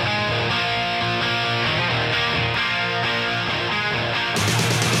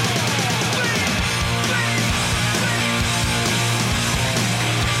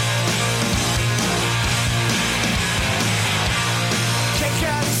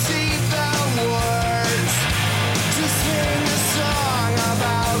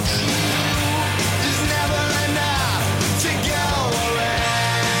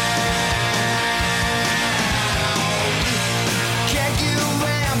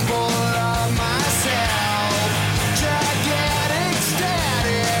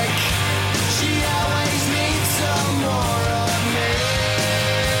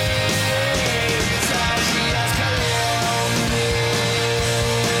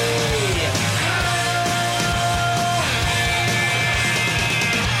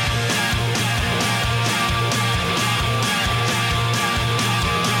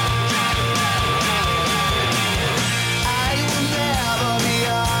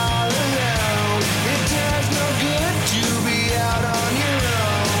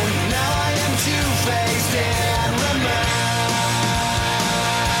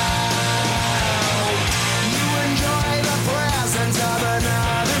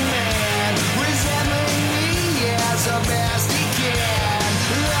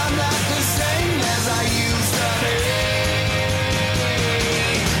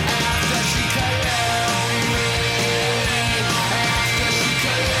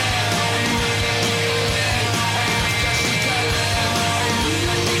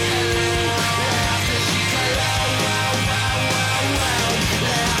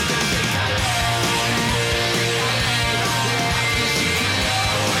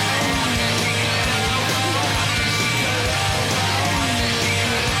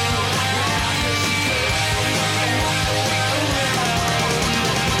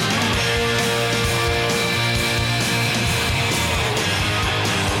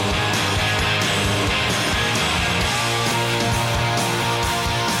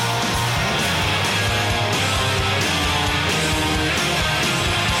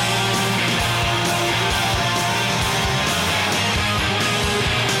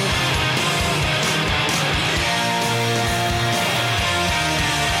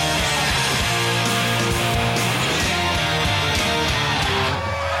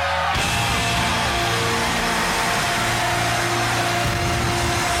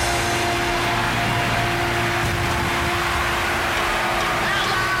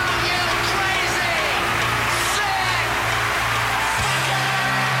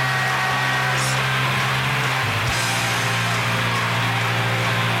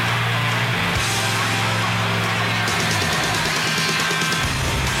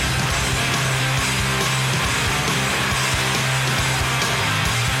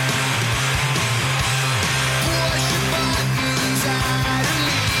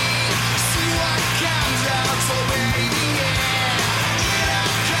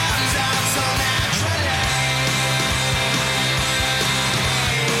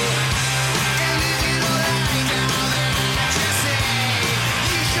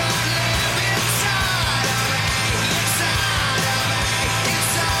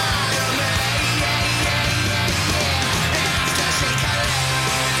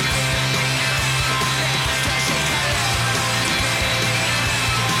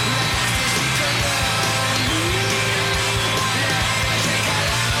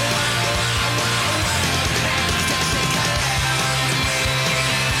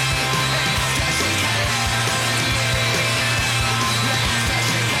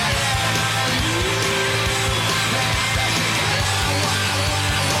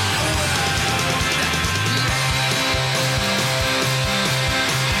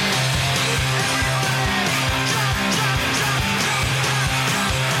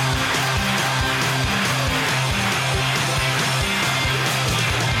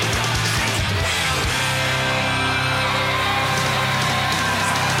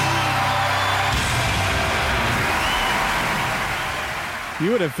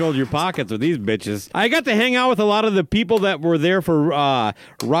 You would have filled your pockets with these bitches. I got to hang out with a lot of the people that were there for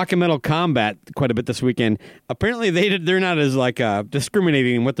Rock and Metal Combat quite a bit this weekend. Apparently, they're not as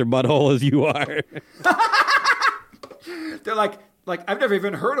discriminating with their butthole as you are. They're like I've never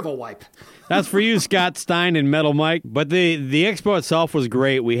even heard of a wipe. That's for you, Scott Stein and Metal Mike. But the expo itself was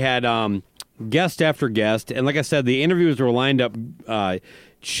great. We had guest after guest, and like I said, the interviews were lined up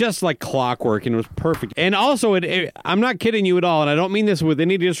just like clockwork, and it was perfect. And also, I'm not kidding you at all, and I don't mean this with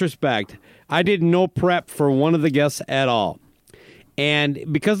any disrespect. I did no prep for one of the guests at all. And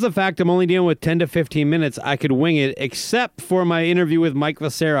because of the fact I'm only dealing with 10 to 15 minutes, I could wing it, except for my interview with Mike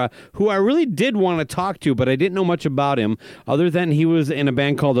Vasera, who I really did want to talk to, but I didn't know much about him, other than he was in a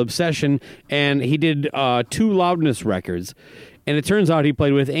band called Obsession, and he did 2 Loudness records. And it turns out he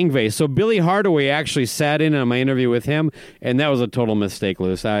played with Yngwie. So Billy Hardaway actually sat in on my interview with him, and that was a total mistake,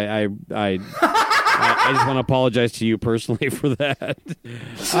 Luce. I just want to apologize to you personally for that.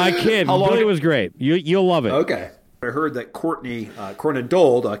 I kid. Billy was great. You'll love it. Okay. I heard that Courtney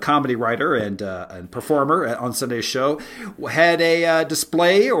Dold, a comedy writer and performer on Sunday's show, had a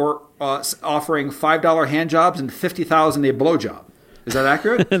display or offering $5 hand jobs and $50,000 a blowjob. Is that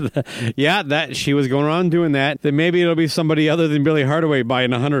accurate? Yeah, that she was going around doing that. Then maybe it'll be somebody other than Billy Hardaway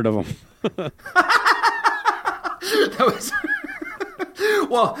buying 100 of them. That was.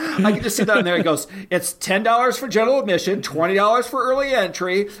 Well, I can just see that in there. It goes, it's $10 for general admission, $20 for early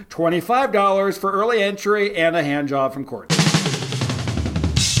entry, $25 for early entry, and a hand job from Courtney.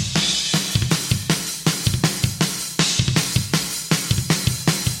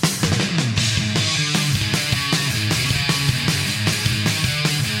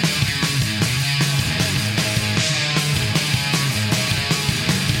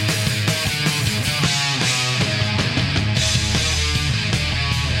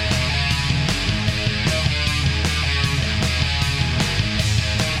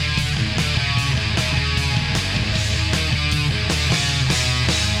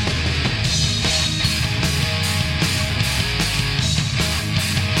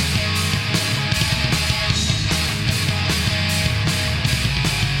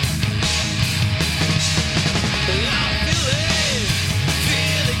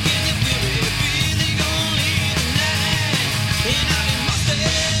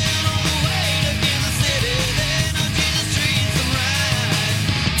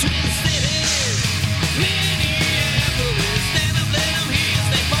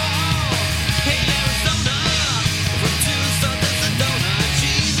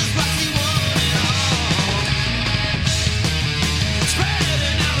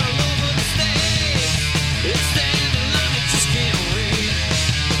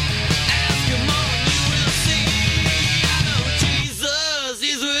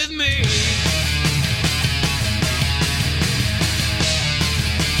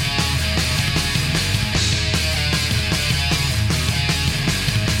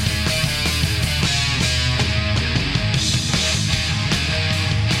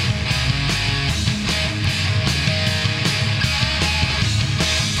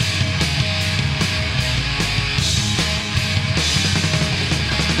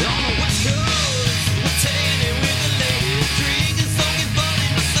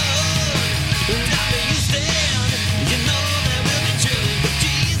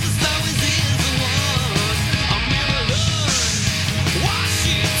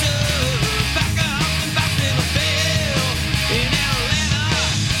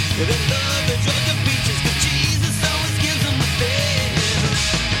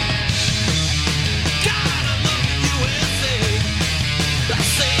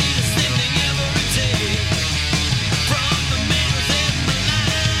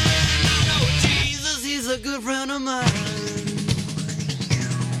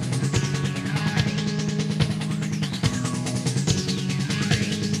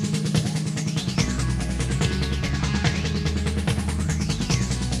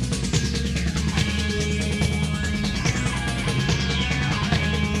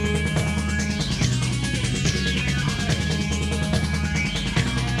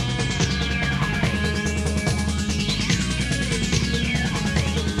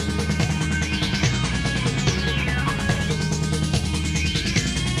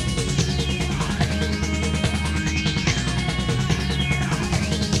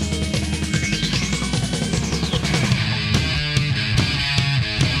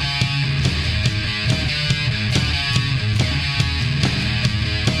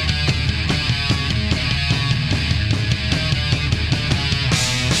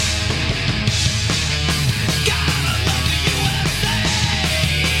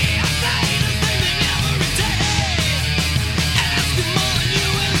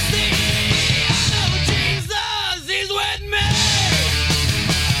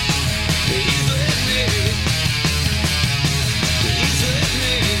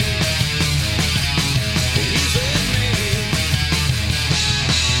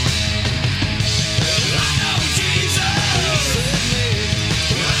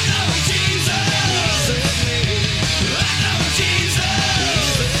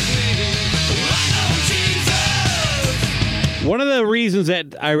 reasons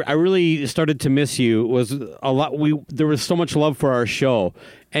that I really started to miss you was a lot. There was so much love for our show,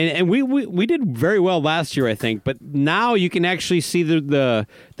 and we did very well last year, I think. But now you can actually see the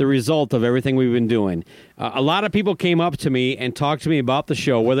result of everything we've been doing. A lot of people came up to me and talked to me about the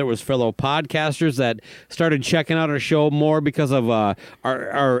show, whether it was fellow podcasters that started checking out our show more because of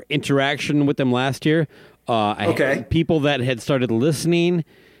our interaction with them last year. People that had started listening.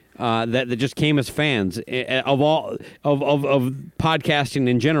 That just came as fans of all of podcasting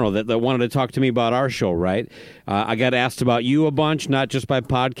in general that wanted to talk to me about our show, right? I got asked about you a bunch, not just by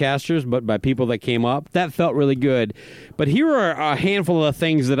podcasters, but by people that came up. That felt really good. But here are a handful of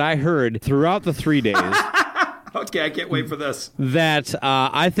things that I heard throughout the 3 days. Okay, I can't wait for this. That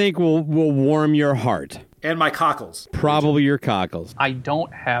I think will warm your heart. And my cockles. Probably your cockles. I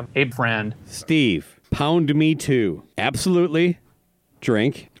don't have a friend. Steve, pound me too. Absolutely.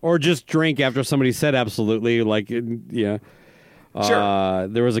 Drink. Or just drink after somebody said absolutely. Like, yeah. Sure.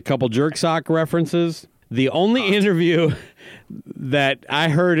 There was a couple jerk sock references. The only interview that I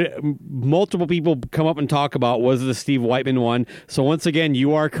heard multiple people come up and talk about was the Steve Whiteman one. So once again,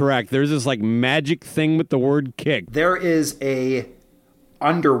 you are correct. There's this like magic thing with the word kick. There is a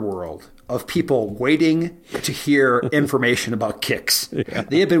underworld of people waiting to hear information about kicks. Yeah.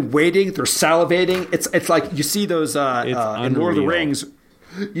 They have been waiting. They're salivating. It's like you see those in Lord of the Rings.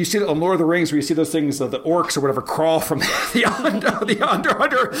 You see on Lord of the Rings where you see those things, the orcs or whatever, crawl from the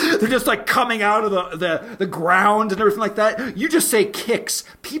under. They're just like coming out of the ground and everything like that. You just say kicks,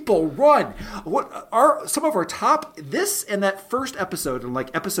 people run. What are some of our top? This and that first episode, in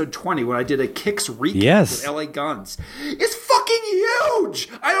like episode 20, when I did a kicks recap with LA Guns, is fucking huge.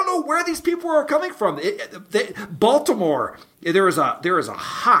 I don't know where these people are coming from. Baltimore, there is a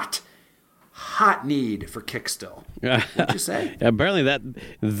hot need for kick still. What'd you say? Apparently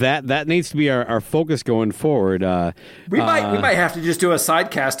that needs to be our focus going forward. We might have to just do a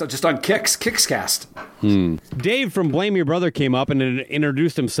sidecast just on Kickscast. Dave from Blame Your Brother came up and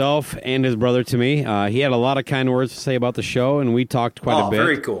introduced himself and his brother to me. He had a lot of kind words to say about the show, and we talked quite a bit.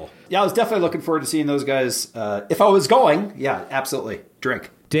 Very cool. Yeah, I was definitely looking forward to seeing those guys. If I was going, yeah, absolutely.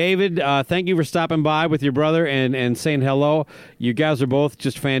 Drink. David, thank you for stopping by with your brother and saying hello. You guys are both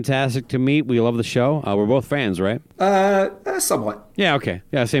just fantastic to meet. We love the show. We're both fans, right? Somewhat. Yeah, okay.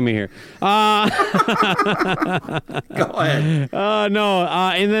 Yeah, same here. Go ahead.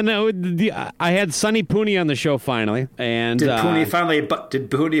 And then I had Sonny Pooney on the show finally. And Did Pooney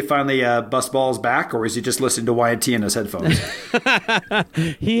finally bust balls back, or is he just listening to YNT in his headphones?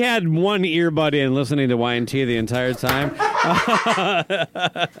 He had one earbud in listening to YNT the entire time.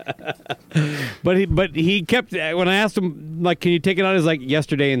 But he kept, when I asked him, like, can you take it out? He's like,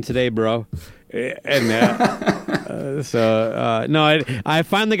 yesterday and today, bro. And I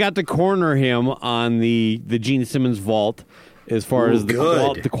finally got to corner him on the Gene Simmons vault as far as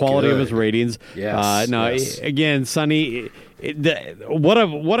the quality of his ratings. Yes. Again, Sonny,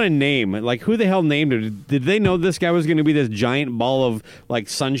 what a name. Like, who the hell named him? Did they know this guy was going to be this giant ball of like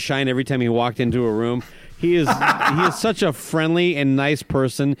sunshine every time he walked into a room? He is such a friendly and nice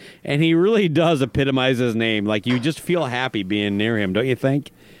person, and he really does epitomize his name. Like, you just feel happy being near him, don't you think?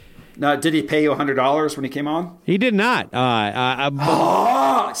 Now, did he pay you $100 when he came on? He did not.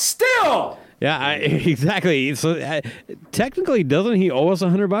 Still. Yeah, exactly. So technically, doesn't he owe us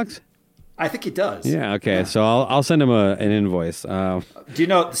 $100? I think he does. Yeah. Okay. Yeah. So I'll send him an invoice. Do you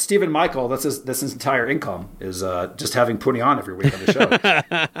know Stephen Michael? That's his entire income is just having Pooney on every week on the show.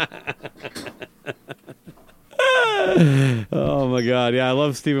 Oh my God! Yeah, I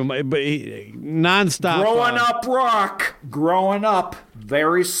love Stephen, but nonstop. Growing up,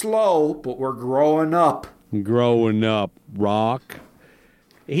 very slow, but we're growing up. Growing up, rock.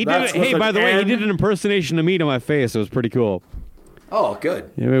 He did. Hey, by the way, he did an impersonation of me to my face. It was pretty cool. Oh,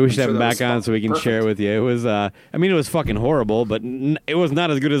 good. Yeah, maybe we should have him back on so we can share it with you. It was, it was fucking horrible, but it was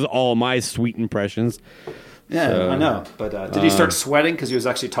not as good as all my sweet impressions. Yeah, so, I know. But did he start sweating because he was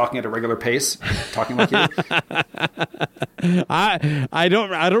actually talking at a regular pace, talking like you? I don't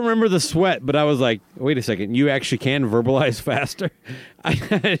remember the sweat, but I was like, wait a second, you actually can verbalize faster? I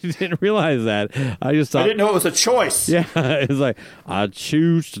didn't realize that. I didn't know it was a choice. Yeah, it was like, I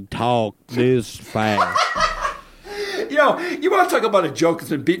choose to talk this fast. You know, you want to talk about a joke that's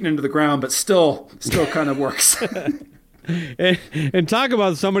been beaten into the ground, but still kind of works. And talk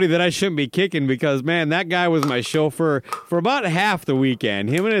about somebody that I shouldn't be kicking because, man, that guy was my chauffeur for about half the weekend.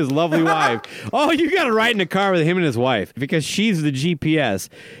 Him and his lovely wife. Oh, you got to ride in the car with him and his wife because she's the GPS.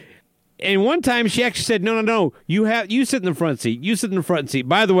 And one time she actually said, no, you sit in the front seat. You sit in the front seat.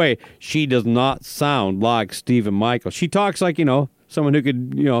 By the way, she does not sound like Stephen Michael. She talks like, someone who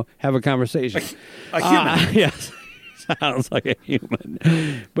could, have a conversation. A human. Yes. sounds like a human.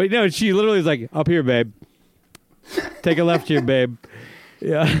 But no, she literally is like, up here, babe. Take a left here, babe.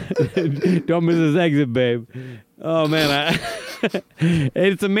 Yeah. Don't miss this exit, babe. Oh, man.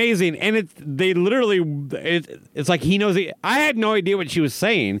 It's amazing. And it's like he knows. I had no idea what she was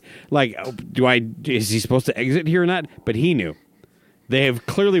saying. Like, is he supposed to exit here or not? But he knew. They have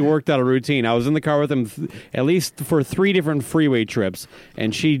clearly worked out a routine. I was in the car with him at least for 3 different freeway trips,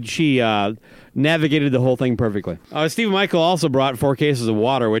 and she navigated the whole thing perfectly. Stephen Michael also brought 4 cases of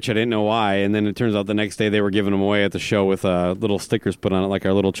water, which I didn't know why, and then it turns out the next day they were giving them away at the show with little stickers put on it, like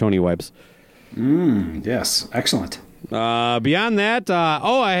our little choni wipes. Yes, excellent. Beyond that,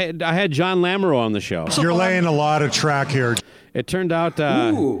 I had John Lamoureux on the show. You're laying a lot of track here. It turned out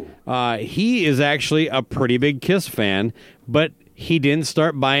he is actually a pretty big Kiss fan, but he didn't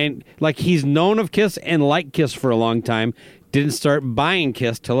start buying, like, he's known of Kiss and liked Kiss for a long time, didn't start buying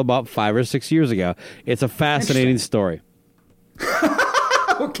Kiss till about 5 or 6 years ago. It's a fascinating story.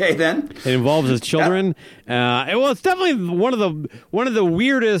 Okay, then. It involves his children. It's definitely one of the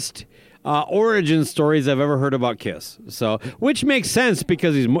weirdest origin stories I've ever heard about Kiss. So, which makes sense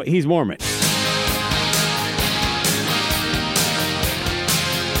because he's Mormon.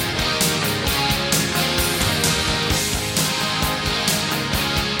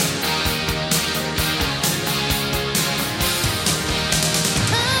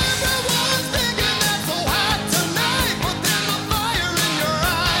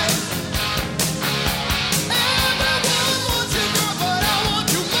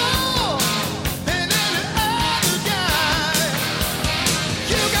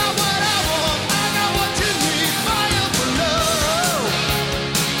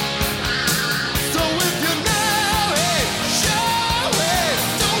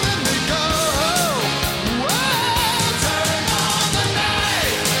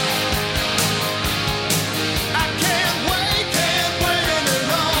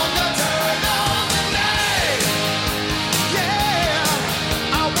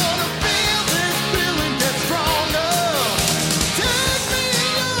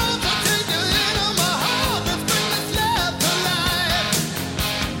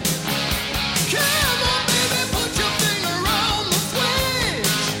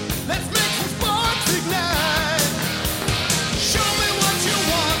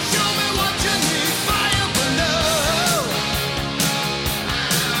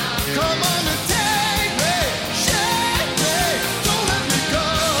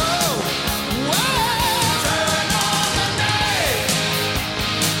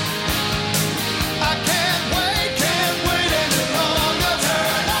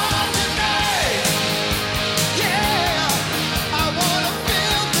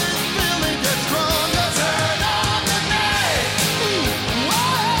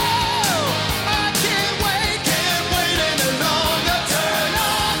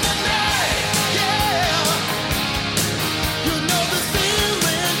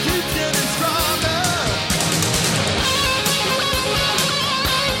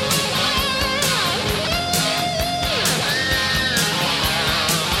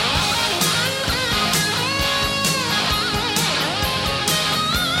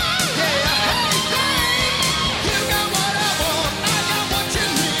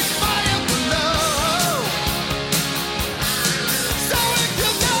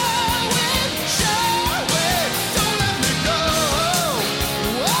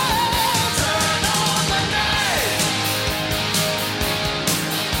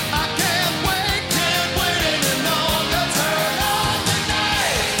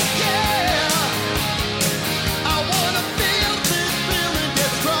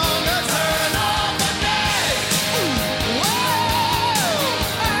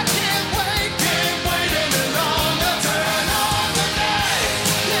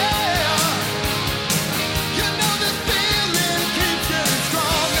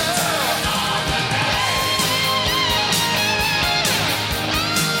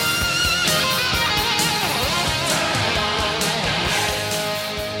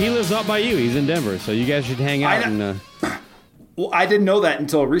 He lives up by you. He's in Denver, so you guys should hang out. Well, I didn't know that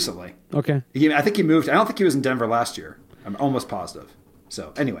until recently. Okay. I think he moved. I don't think he was in Denver last year. I'm almost positive.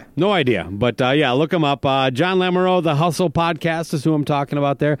 So, anyway. No idea. But, yeah, look him up. John Lamoureux, The Hustle Podcast is who I'm talking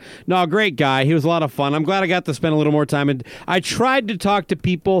about there. No, great guy. He was a lot of fun. I'm glad I got to spend a little more time. And I tried to talk to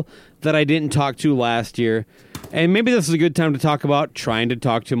people that I didn't talk to last year. And maybe this is a good time to talk about trying to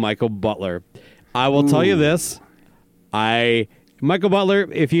talk to Michael Butler. I will tell you this. Michael Butler,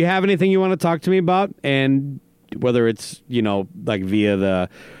 if you have anything you want to talk to me about, and whether it's, like via the,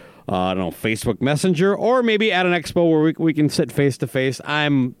 Facebook Messenger, or maybe at an expo where we can sit face to face,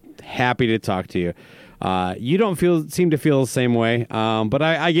 I'm happy to talk to you. You don't seem to feel the same way, but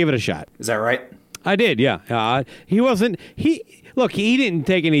I gave it a shot. Is that right? I did, yeah. He didn't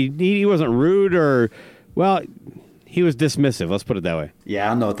take any. He wasn't rude or, well, he was dismissive. Let's put it that way.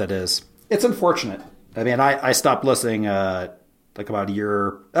 Yeah, I know what that is. It's unfortunate. I mean, I stopped listening like about a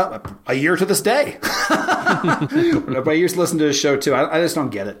year to this day. But I used to listen to his show too. I just don't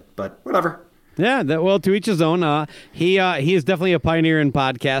get it, but whatever. Yeah, well, to each his own. He is definitely a pioneer in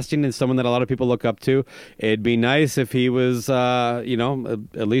podcasting and someone that a lot of people look up to. It'd be nice if he was, at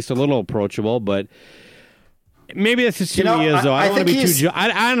least a little approachable, but maybe that's just who he is, though. I don't want to be too.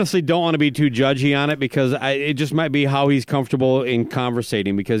 I honestly don't want to be too judgy on it because it just might be how he's comfortable in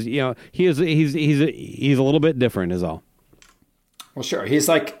conversating. Because he's a little bit different, is all. Well, sure. He's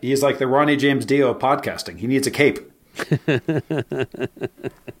like the Ronnie James Dio of podcasting. He needs a cape.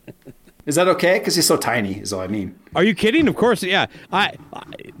 Is that okay? Because he's so tiny, is all I mean. Are you kidding? Of course, yeah.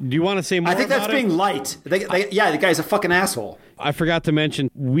 Do you want to say more? I think that's being light. The guy's a fucking asshole. I forgot to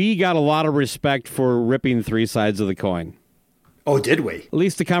mention, we got a lot of respect for ripping three sides of the coin. Oh, did we? At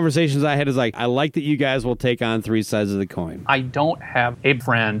least the conversations I had is like, I like that you guys will take on three sides of the coin. I don't have a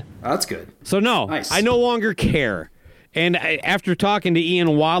friend. Oh, that's good. So no, nice. I no longer care. And after talking to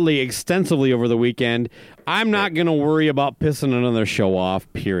Ian Wadley extensively over the weekend, I'm not going to worry about pissing another show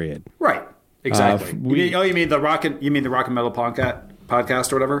off, period. Right. Exactly. You mean the Rock and Metal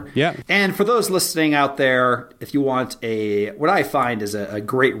podcast or whatever? Yeah. And for those listening out there, if you want what I find is a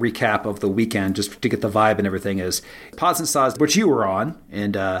great recap of the weekend, just to get the vibe and everything, is Pods and Sods, which you were on,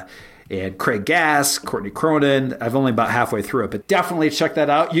 and Craig Gass, Courtney Cronin. I've only about halfway through it, but definitely check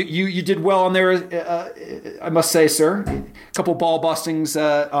that out. You did well on there, I must say, sir. A couple ball bustings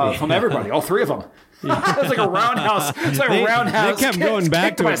from everybody, all three of them. It's like a roundhouse. They kept going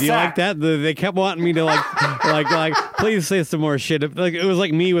back to it. Do you like that? They kept wanting me to like please say some more shit. It was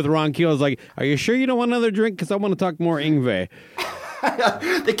like me with Ron Keel. I was like, are you sure you don't want another drink? Because I want to talk more Yngwie.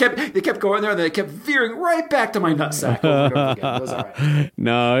 They kept going there, and they kept veering right back to my nutsack over and over again. It was all right.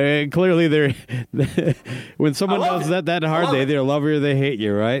 No, clearly when someone does that hard, they either love you or they hate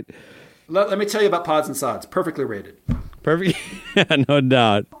you, right? Let me tell you about Pods and Sods. Perfectly rated. Perfect. No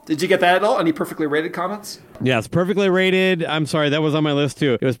doubt. Did you get that at all? Any perfectly rated comments? Yes, perfectly rated. I'm sorry, that was on my list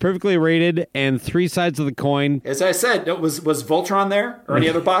too. It was perfectly rated and three sides of the coin. As I said, was Voltron there or any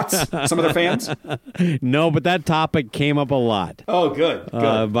other bots? Some other fans? No, but that topic came up a lot. Oh, good.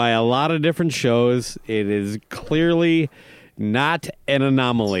 By a lot of different shows. It is clearly not an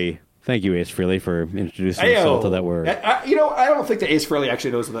anomaly. Thank you, Ace Frehley, for introducing yourself to that word. I don't think that Ace Frehley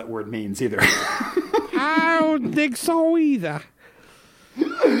actually knows what that word means either. I don't think so either.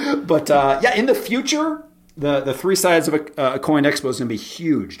 But in the future, the three sides of a coin expo is going to be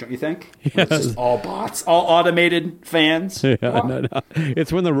huge, don't you think? Yes. It's just all bots, all automated fans. Yeah, no.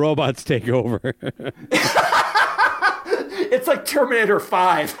 It's when the robots take over. It's like Terminator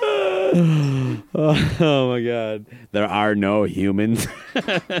 5. Oh my God. There are no humans.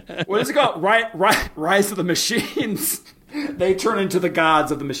 What is it called? Rise of the Machines. They turn into the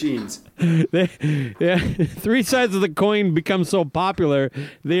gods of the machines. Three sides of the coin become so popular,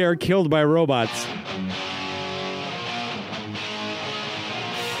 they are killed by robots.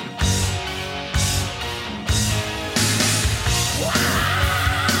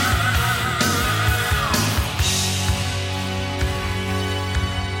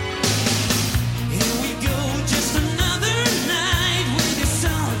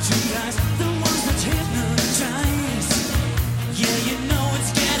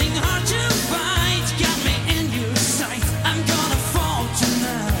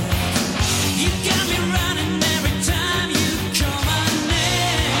 Got me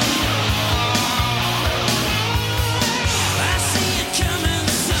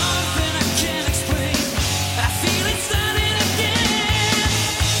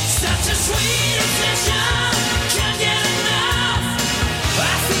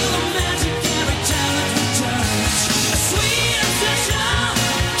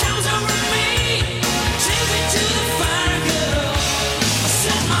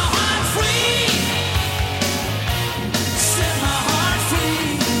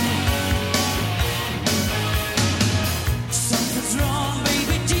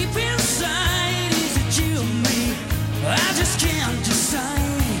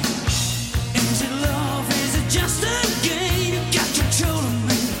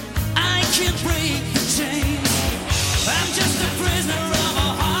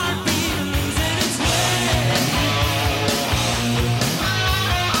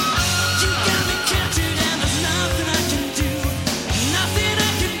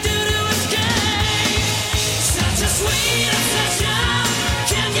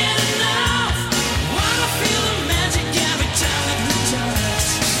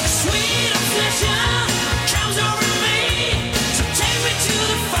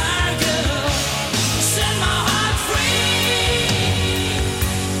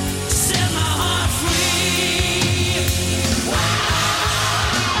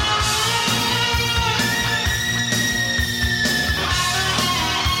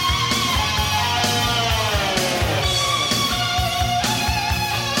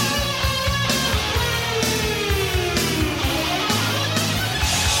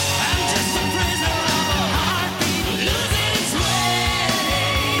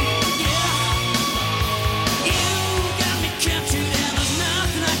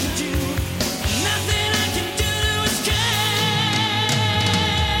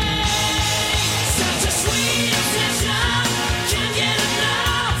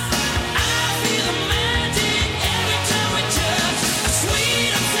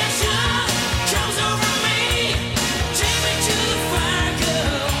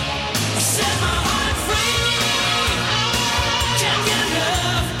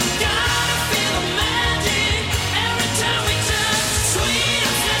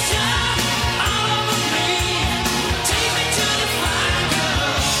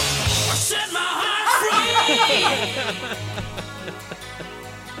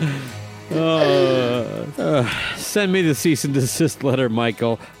Send me the cease and desist letter,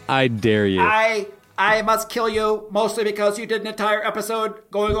 Michael. I dare you. I must kill you, mostly because you did an entire episode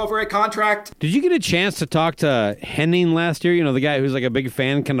going over a contract. Did you get a chance to talk to Henning last year? You know, the guy who's like a big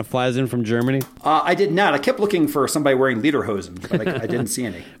fan, kind of flies in from Germany? I did not. I kept looking for somebody wearing lederhosen, but I didn't see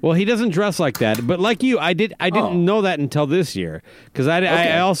any. Well, he doesn't dress like that. But like you, I didn't know that until this year. Because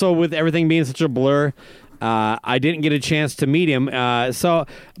I also, with everything being such a blur, I didn't get a chance to meet him.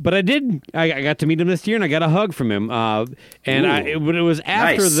 But I did. I got to meet him this year, and I got a hug from him. It was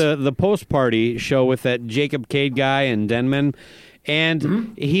after the post party show with that Jacob Cade guy and Denman.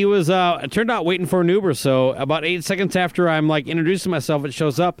 And he was, it turned out, waiting for an Uber. So about 8 seconds after I'm like introducing myself, it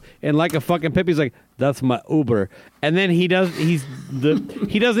shows up, and like a fucking pip, he's like, "That's my Uber." And then he looks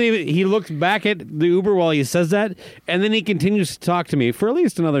back at the Uber while he says that, and then he continues to talk to me for at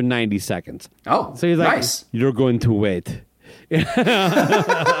least another 90 seconds. Oh, so he's like, nice. "You're going to wait." What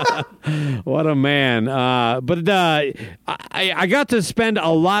a man. But I got to spend a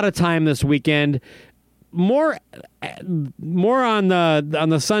lot of time this weekend. More on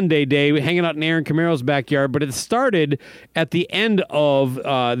the Sunday day, hanging out in Aaron Camaro's backyard, but it started at the end of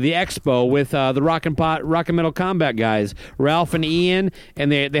the expo with the Rock and Metal Combat guys, Ralph and Ian,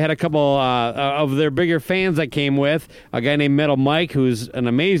 and they had a couple of their bigger fans that came with, a guy named Metal Mike, who's an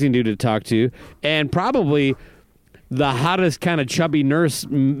amazing dude to talk to, and probably the hottest kind of chubby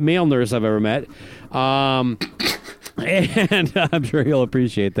male nurse I've ever met. And I'm sure he'll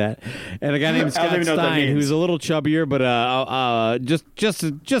appreciate that. And a guy named Scott Stein, who's a little chubbier, but just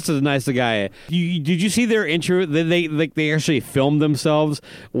as nice a guy. Did you see their intro? They actually filmed themselves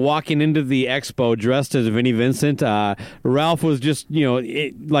walking into the expo dressed as Vinnie Vincent. Ralph was just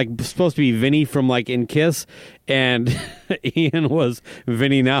supposed to be Vinnie from like in Kiss, and Ian was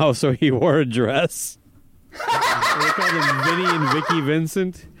Vinnie now, so he wore a dress. They called him Vinnie and Vicky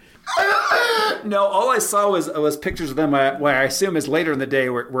Vincent. No, all I saw was pictures of them where I assume is later in the day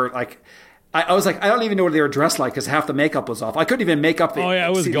where like I was like, I don't even know what they were dressed like because half the makeup was off. I couldn't even make up the. Oh yeah,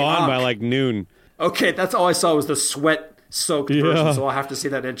 it was gone by like noon. Okay, that's all I saw was the sweat-soaked version. So I'll have to see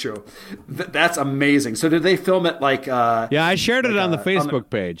that intro. That's amazing. So did they film it like? Yeah, I shared it on the Facebook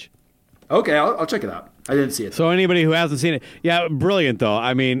page. Okay, I'll check it out. I didn't see it. So anybody who hasn't seen it, yeah, brilliant though.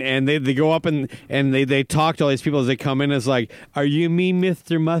 I mean, and they go up and they talk to all these people as they come in. It's like, "Are you me,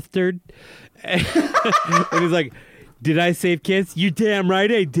 Mr. Mustard?" And he's like, "Did I save kids? You damn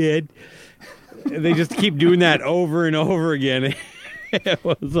right I did." And they just keep doing that over and over again. It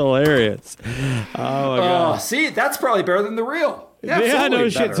was hilarious. Oh my god! See, that's probably better than the real. Yeah, no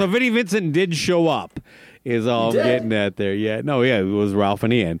shit. So Vinnie Vincent did show up. Is all I'm getting at there. Yeah, it was Ralph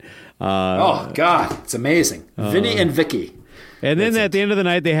and Ian. Oh God, it's amazing. Vinny and Vicky. And then at the end of the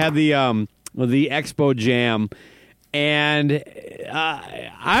night, they had the Expo Jam, and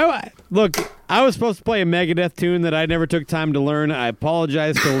I was supposed to play a Megadeth tune that I never took time to learn. I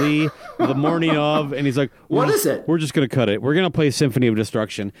apologized to Lee the morning of, and he's like, "What is it? We're just gonna cut it. We're gonna play Symphony of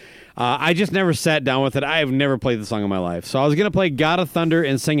Destruction." I just never sat down with it. I have never played the song in my life, so I was gonna play God of Thunder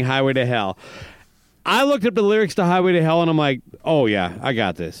and sing Highway to Hell. I looked up the lyrics to Highway to Hell, and I'm like, "Oh yeah, I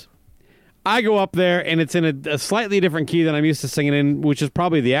got this." I go up there, and it's in a slightly different key than I'm used to singing in, which is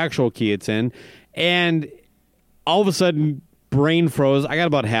probably the actual key it's in. And all of a sudden, brain froze. I got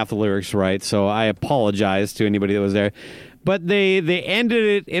about half the lyrics right, so I apologize to anybody that was there. But they ended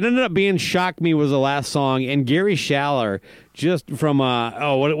it. It ended up being "Shock Me" was the last song, and Gary Schaller, just from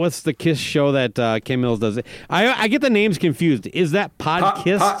what's the Kiss show that Kim Mills does? I get the names confused. Is that Pod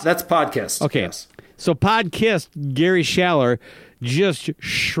Kiss? That's Podcast. Okay, yes. So Pod Kiss, Gary Schaller just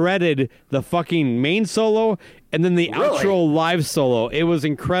shredded the fucking main solo and then the outro live solo. It was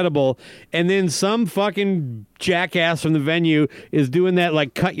incredible. And then some fucking jackass from the venue is doing that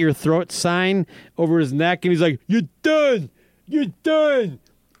like cut your throat sign over his neck, and he's like, "You're done! You're done!"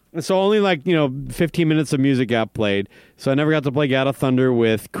 And so only 15 minutes of music got played. So I never got to play God of Thunder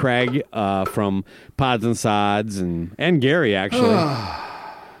with Craig from Pods and Sods and Gary, actually.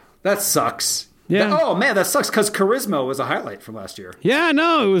 That sucks. Yeah. Oh man, that sucks because Charisma was a highlight from last year. Yeah,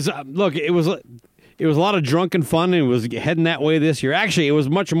 no, it was. Look, it was a lot of drunken fun, and it was heading that way this year. Actually, it was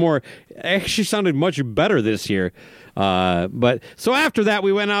much more. It actually sounded much better this year. But so after that,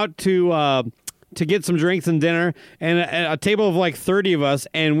 we went out to get some drinks and dinner, and a table of like 30 of us,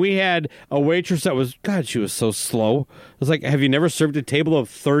 and we had a waitress that was, God, she was so slow. I was like, "Have you never served a table of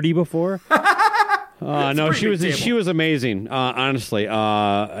 30 before?" No, she was amazing, honestly.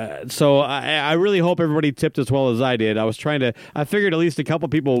 So I really hope everybody tipped as well as I did. I figured at least a couple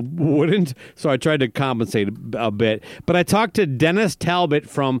people wouldn't, so I tried to compensate a bit. But I talked to Dennis Talbot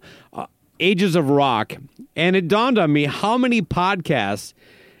from Ages of Rock, and it dawned on me how many podcasts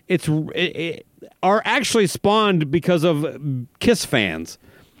are actually spawned because of Kiss fans.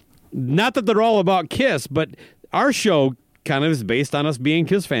 Not that they're all about Kiss, but our show kind of is based on us being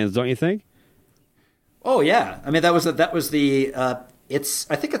Kiss fans, don't you think? Oh yeah, I mean that was the. I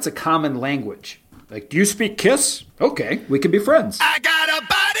think it's a common language. Like, do you speak Kiss? Okay, we can be friends. I got a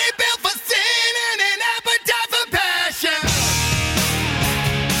body built for sin and an appetite for passion.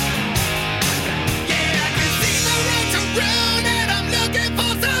 Yeah, I can see the road to ruin and I'm looking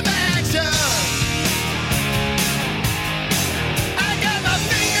for some action. I got my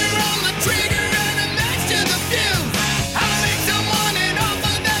finger on the trigger and a match to the fuse. I'll make someone an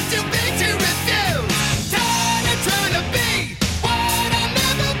offer that's too big to refuse. Tired of trying to be what I'll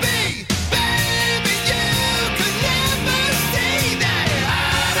never be. Baby, you could never see that.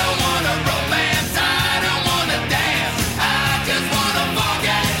 I don't wanna romance, I don't wanna dance. I just wanna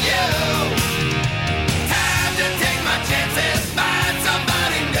forget you. Time to take my chances, find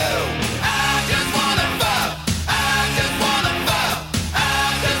somebody new. I just wanna fuck, I just wanna fuck,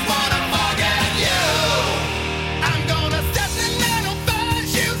 I just wanna forget you. I'm gonna set the night on fire,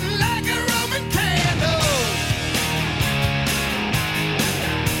 shooting like a Roman candle.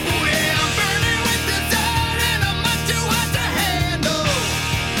 Ooh, yeah, I'm burning with desire and I'm much too hot to handle.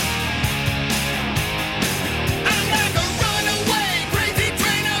 I'm like a runaway crazy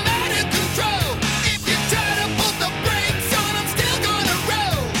train, I'm out of control. If you try to put the brakes on, I'm still gonna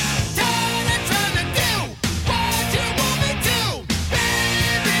roll. Tired of trying to do what you want me to.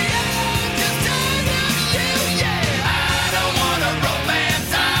 Baby, I'm just tired of you, yeah. I don't wanna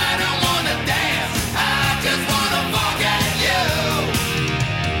romance, I don't wanna dance. I just wanna forget you.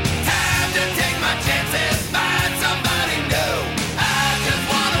 Time to take my chances, find somebody new. I just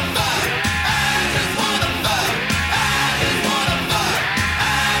wanna fuck, I just wanna fuck, I just wanna fuck, I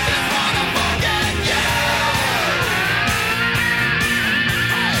just wanna forget you.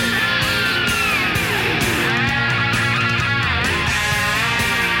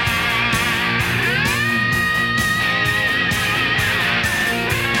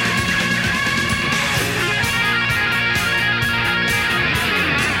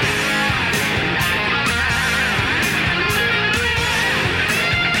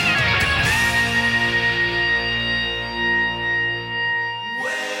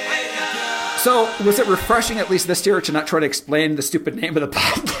 So, was it refreshing at least this year to not try to explain the stupid name of the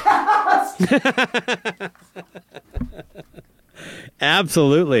podcast?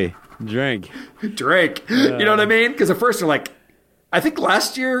 Absolutely. Drink. Drake. You know what I mean? Because at first you're like, I think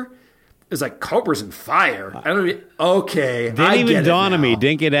last year it was like Cobras and Fire. I don't even, okay. Didn't even dawn on me.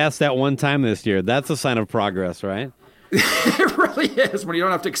 Didn't get asked that one time this year. That's a sign of progress, right? It really is when you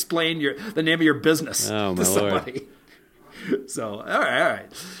don't have to explain the name of your business to somebody. So, all right.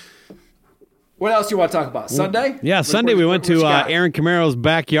 What else do you want to talk about? Sunday? Yeah, Sunday we went to Aaron Camaro's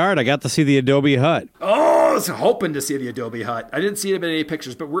backyard. I got to see the Adobe Hut. Oh, I was hoping to see the Adobe Hut. I didn't see it in any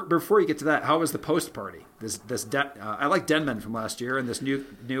pictures, but before you get to that, how was the post party? I like Denman from last year and this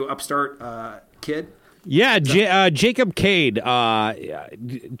new upstart kid. Yeah, Jacob Cade,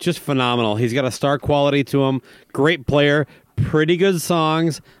 just phenomenal. He's got a star quality to him. Great player, pretty good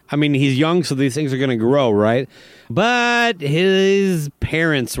songs. I mean, he's young, so these things are going to grow, right? But his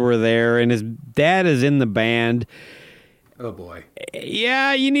parents were there, and his dad is in the band. Oh, boy.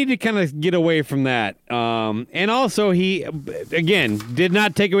 Yeah, you need to kind of get away from that. And also, he, again, did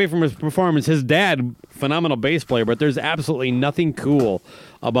not take away from his performance. His dad, phenomenal bass player, but there's absolutely nothing cool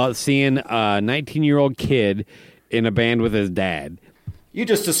about seeing a 19-year-old kid in a band with his dad. You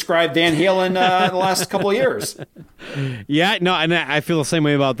just described Van Halen the last couple of years. Yeah, no, and I feel the same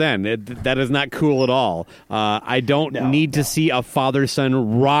way about them. That is not cool at all. I don't need to see a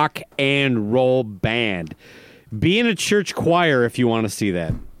father-son rock and roll band. Be in a church choir if you want to see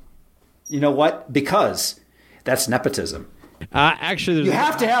that. You know what? Because that's nepotism. Actually, you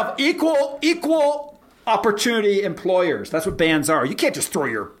have to have equal opportunity employers. That's what bands are. You can't just throw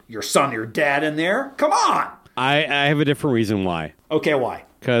your son or your dad in there. Come on. I have a different reason why. Okay, why?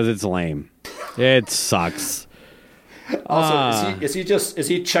 Because it's lame. It sucks. Also, is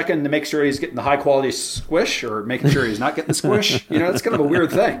he checking to make sure he's getting the high quality squish or making sure he's not getting the squish? You know, it's kind of a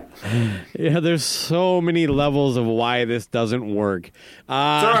weird thing. Yeah, there's so many levels of why this doesn't work. It's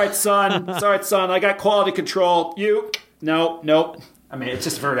all right, son. It's all right, son. I got quality control. Nope. I mean, it's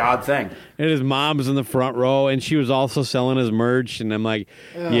just a very odd thing. And his mom's in the front row, and she was also selling his merch. And I'm like,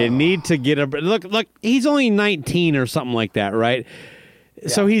 you need to get a look. He's only 19 or something like that, right? Yeah.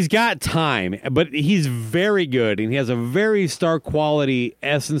 So he's got time, but he's very good, and he has a very star quality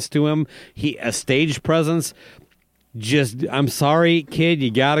essence to him. A stage presence. I'm sorry, kid, you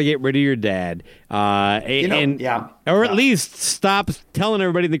got to get rid of your dad. Or at least stop telling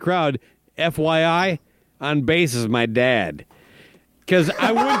everybody in the crowd, FYI, on base is my dad. Because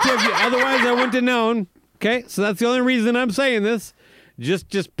I wouldn't have, otherwise I wouldn't have known. Okay, so that's the only reason I'm saying this.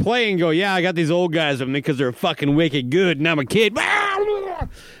 Just play and go, yeah, I got these old guys with me because they're fucking wicked good, and I'm a kid.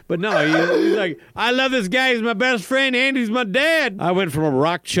 But no, he's like, I love this guy. He's my best friend, and he's my dad. I went from a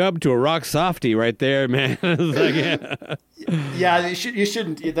rock chub to a rock softy right there, man. I was like, yeah, you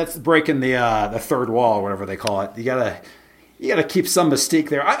shouldn't. That's breaking the third wall, or whatever they call it. You gotta keep some mystique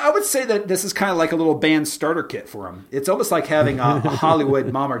there. I would say that this is kind of like a little band starter kit for him. It's almost like having a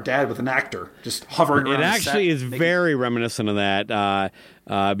Hollywood mom or dad with an actor just hovering around. It actually is very reminiscent of that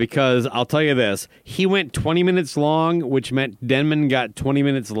because I'll tell you this. He went 20 minutes long, which meant Denman got 20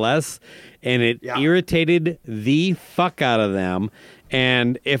 minutes less, and it irritated the fuck out of them.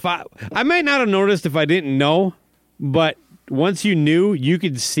 And if I might not have noticed if I didn't know, but once you knew, you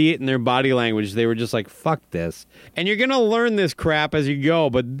could see it in their body language. They were just like, fuck this. And you're going to learn this crap as you go,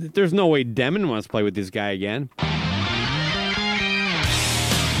 but there's no way Denman wants to play with this guy again.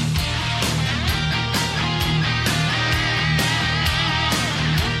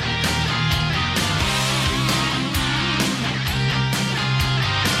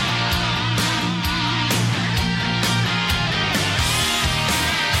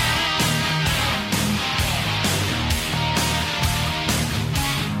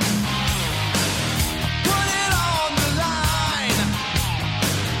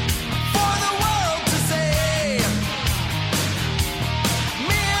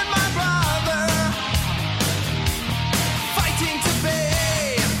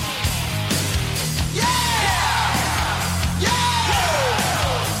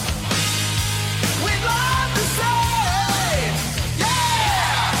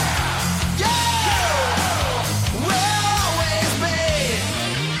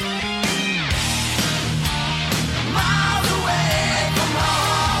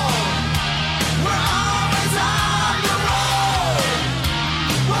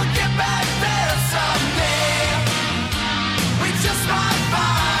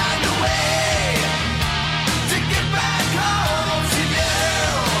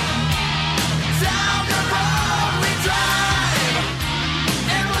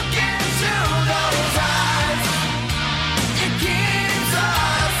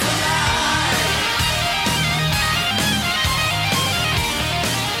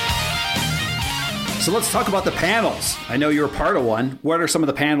 So let's talk about the panels. I know you were part of one. What are some of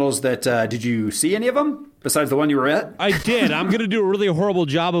the panels that, did you see any of them besides the one you were at? I did. I'm going to do a really horrible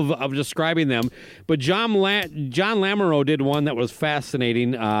job of describing them. But John Lamoureux did one that was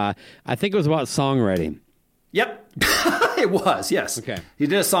fascinating. I think it was about songwriting. Yep. It was, yes. Okay. He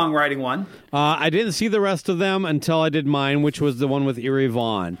did a songwriting one. I didn't see the rest of them until I did mine, which was the one with Erie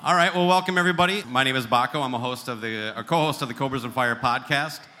Vaughn. All right. Well, welcome, everybody. My name is Baco. I'm a co-host of the Cobras and Fire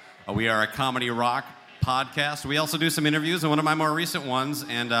podcast. We are a comedy rock podcast. We also do some interviews, and one of my more recent ones,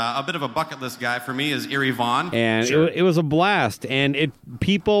 and a bit of a bucket list guy for me, is Erie Vaughn. And it was a blast, and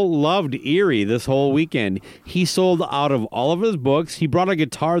people loved Erie this whole weekend. He sold out of all of his books. He brought a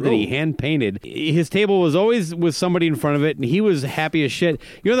guitar that he hand-painted. His table was always with somebody in front of it, and he was happy as shit.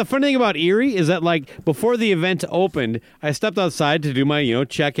 You know, the funny thing about Erie is that, like, before the event opened, I stepped outside to do my,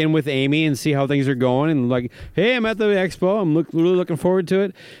 check-in with Amy and see how things are going, and like, hey, I'm at the expo. I'm really looking forward to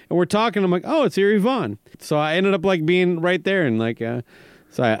it. And we're talking. I'm like, oh, it's Erie Vaughn. So I ended up like being right there, and like,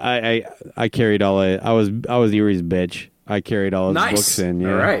 so I carried all. I was Erie's bitch. I carried all his books in.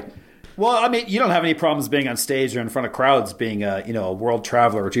 Yeah. All right. Well, I mean, you don't have any problems being on stage or in front of crowds, being a world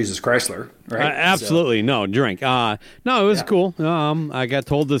traveler or Jesus Chrysler, right? Absolutely, no drink. No, it was cool. I got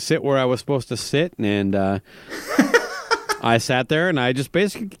told to sit where I was supposed to sit, and I sat there, and I just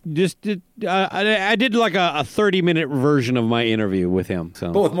basically did. I did like a 30-minute version of my interview with him.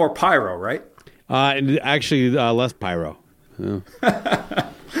 So, but with more pyro, right? Actually, less pyro. Yeah.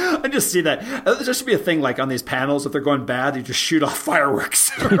 I just see that. There should be a thing like on these panels, if they're going bad, you just shoot off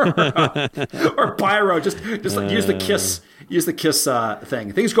fireworks or pyro. Just like use the kiss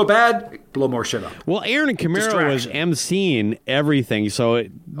thing. Things go bad, blow more shit up. Well, Aaron Camaro was emceeing everything, so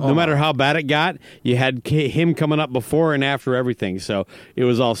no matter how bad it got, you had him coming up before and after everything, so it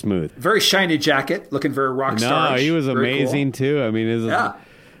was all smooth. Very shiny jacket, looking very rock star. No, he was amazing too. I mean,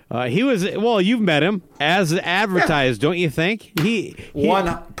 he was, well, you've met him as advertised, don't you think? He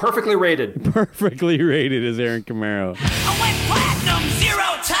one perfectly rated. Perfectly rated as Aaron Camaro. I went platinum 0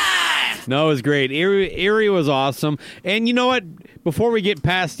 times. No, it was great. Erie was awesome. And you know what? Before we get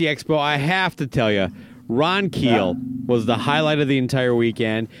past the expo, I have to tell you, Ron Keel was the highlight of the entire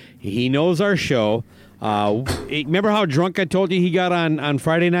weekend. He knows our show. Remember how drunk I told you he got on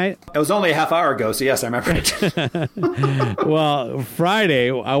Friday night? It was only a half hour ago, so yes, I remember it. Well,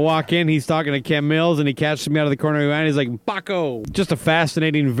 Friday, I walk in, he's talking to Ken Mills, and he catches me out of the corner of his eye, and he's like, Baco! Just a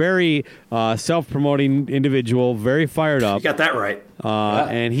fascinating, very self-promoting individual, very fired up. You got that right.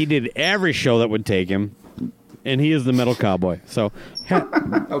 And he did every show that would take him, and he is the metal cowboy. So,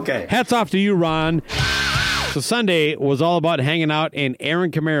 okay. Hats off to you, Ron. So Sunday was all about hanging out in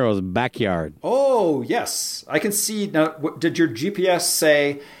Aaron Camaro's backyard. Oh, yes. I can see. Now, did your GPS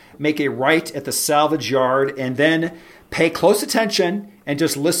say make a right at the salvage yard and then pay close attention and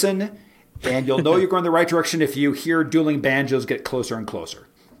just listen, and you'll know you're going the right direction if you hear dueling banjos get closer and closer?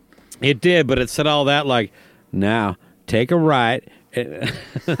 It did, but it said all that like, now, take a right.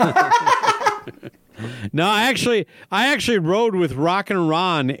 No, I actually rode with Rockin'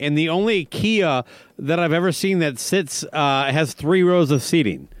 Ron in the only Kia that I've ever seen that has 3 rows of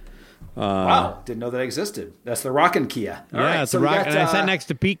seating. Wow, didn't know that existed. That's the Rockin' Kia. All right, it's the Rock, and I sat next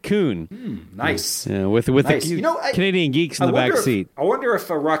to Pete Kuhn. Nice. Yeah, with nice. the Canadian geeks in the back seat. I wonder if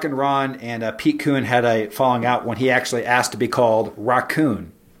Rockin' Ron and Pete Kuhn had a falling out when he actually asked to be called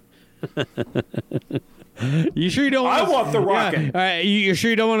Raccoon. You sure you don't want I want the Rockin'. Yeah. You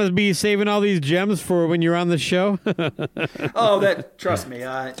sure you don't want to be saving all these gems for when you're on the show? Trust me.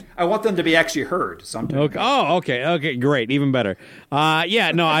 I want them to be actually heard sometime. Okay. Oh, okay, great, even better. I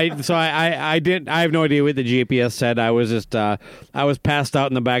have no idea what the GPS said. I was just I was passed out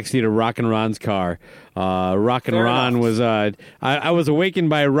in the backseat of Rockin' Ron's car. Rockin' Ron was I was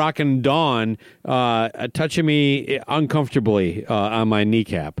awakened by Rockin' Dawn touching me uncomfortably on my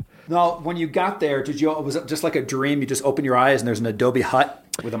kneecap. Now, when you got there, was it just like a dream? You just open your eyes and there's an Adobe hut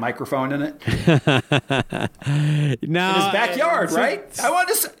with a microphone in it? No, in his backyard, right?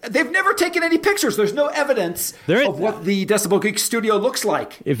 They've never taken any pictures. There's no evidence of what the Decibel Geek studio looks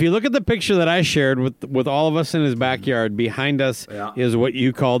like. If you look at the picture that I shared with all of us in his backyard, behind us is what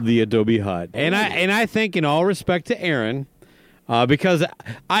you called the Adobe hut. And I think, in all respect to Aaron, because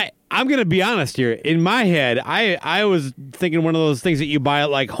I'm going to be honest here. In my head, I was thinking one of those things that you buy at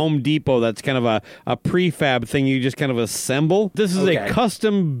like Home Depot that's kind of a prefab thing you just kind of assemble. This is a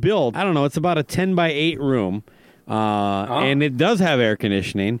custom built, I don't know, it's about a 10 by 8 room. And it does have air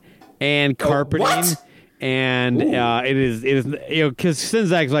conditioning and carpeting. And it is because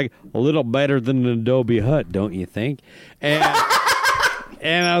Sinzak's like a little better than an Adobe hut, don't you think?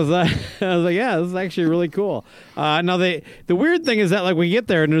 And I was like, yeah, this is actually really cool. Now the weird thing is that like we get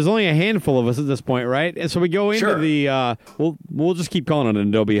there and there's only a handful of us at this point, right? And so we go into the we'll just keep calling it an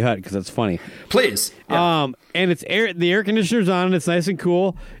Adobe hut because that's funny. Please. Yeah. And it's the air conditioner's on and it's nice and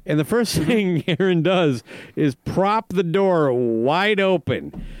cool. And the first thing Aaron does is prop the door wide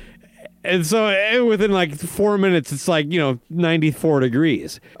open. And so within like 4 minutes, it's like 94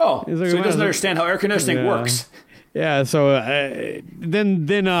 degrees. Oh, like, so he doesn't understand how air conditioning works. Yeah, so then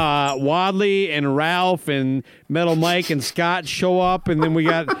Wadley and Ralph and Metal Mike and Scott show up, and then we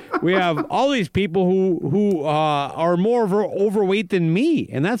have all these people who are more overweight than me,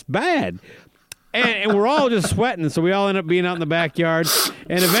 and that's bad. And we're all just sweating, so we all end up being out in the backyard.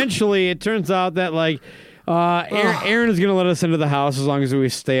 And eventually, it turns out that like Aaron is going to let us into the house as long as we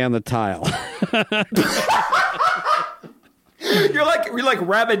stay on the tile. You're like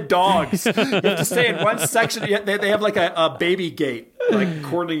rabid dogs. You have to stay in one section. They have like a baby gate, like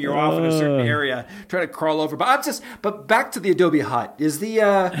cordoning you off in a certain area, trying to crawl over. But back to the Adobe hut. Is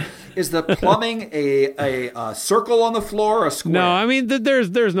the plumbing a circle on the floor or a square? No, I mean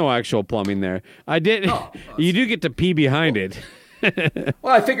there's no actual plumbing there. You do get to pee behind it.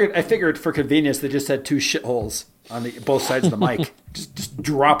 Well, I figured for convenience they just had 2 shitholes on both sides of the mic. just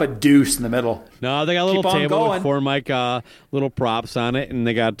drop a deuce in the middle. No, they got a little table with 4 mic little props on it, and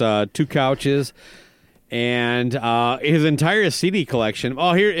they got 2 couches and his entire CD collection.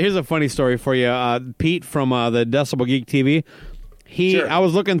 Oh, here's a funny story for you. Pete from the Decibel Geek TV. I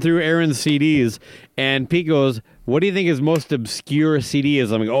was looking through Aaron's CDs, and Pete goes, "What do you think his most obscure CD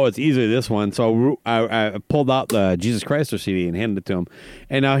is?" I'm like, "Oh, it's easily this one." So I pulled out the Jesus Christ CD and handed it to him.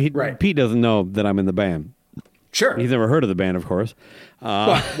 And now Pete doesn't know that I'm in the band. Sure. He's never heard of the band, of course.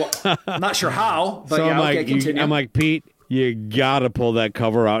 I'm not sure how, but so continue. I'm like, Pete, you got to pull that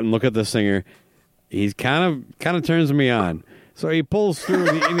cover out and look at the singer. He's kind of turns me on. So he pulls through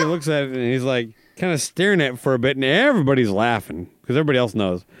and he looks at it and he's like kind of staring at it for a bit, and everybody's laughing because everybody else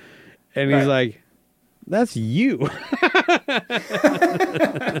knows. And he's like, "That's you."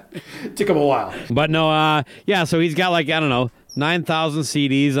 Took him a while. But no, so he's got like, I don't know, 9,000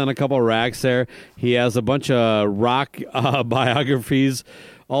 CDs on a couple of racks there. He has a bunch of rock biographies,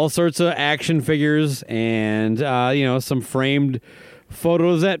 all sorts of action figures, and some framed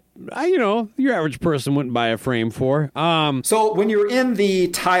photos that, your average person wouldn't buy a frame for. So when you're in the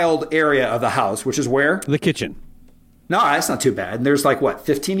tiled area of the house, which is where? The kitchen. No, that's not too bad. And there's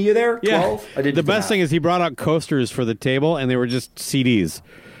 15 of you there? 12? Yeah. I didn't the best thing is he brought out coasters for the table, and they were just CDs.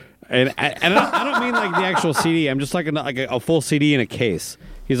 And I don't mean like the actual CD. I'm just talking like a full CD in a case.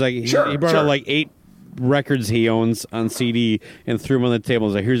 He's like, he brought out like 8 records he owns on CD and threw them on the table.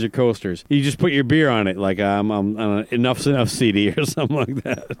 He's like, here's your coasters. You just put your beer on it, like on Enough's Enough CD or something like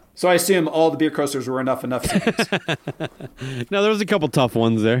that. So I assume all the beer coasters were enough CDs. No, there was a couple tough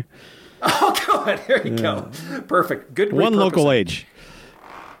ones there. Oh, good. There you go. Perfect. Good. One local age.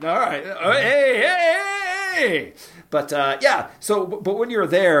 All right. Hey. But but when you're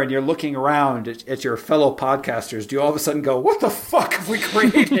there and you're looking around at your fellow podcasters, do you all of a sudden go, what the fuck have we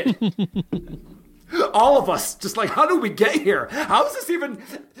created? All of us, just like, how did we get here? How is this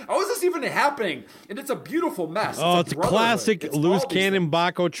even happening? And it's a beautiful mess. It's a classic Loose Cannon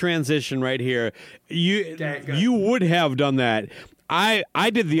Baco transition right here. You would have done that. I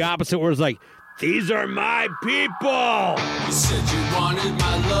did the opposite, where it's like, these are my people. You said you wanted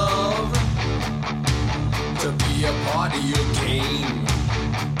my love to be a part of your game.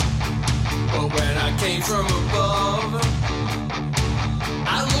 But when I came from above,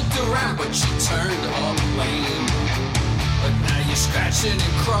 I looked around, but you turned up lame. But now you're scratching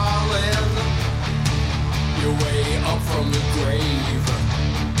and crawling your way up from the grave.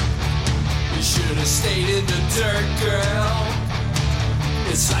 You should have stayed in the dirt, girl.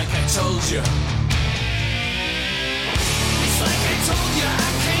 It's like I told you. It's like I told you I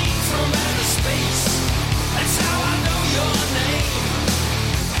came from outer space. That's how I know your name.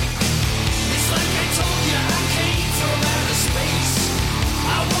 It's like I told you I came from outer space.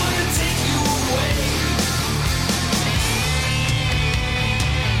 I wanna take you away.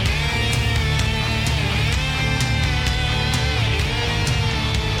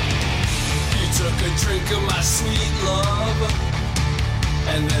 You took a drink of my sweet love,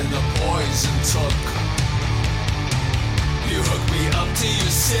 and then the poison took. You hooked me up to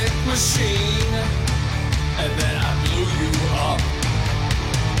your sick machine, and then I blew you up.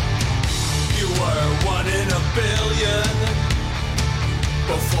 You were 1 in a billion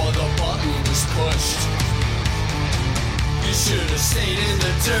before the button was pushed. You should have stayed in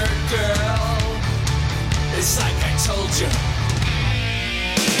the dirt, girl. It's like I told you.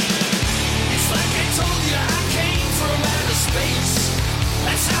 It's like I told you I came from outer space.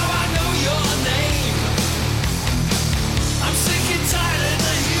 That's how I know your name. I'm sick and tired of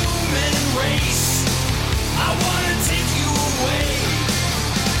the human race. I wanna take you away.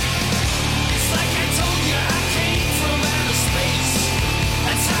 It's like I told you I came from outer space.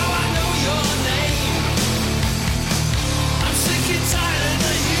 That's how I know your name. I'm sick and tired of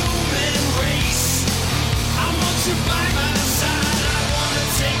the human race. I want you by my side. I wanna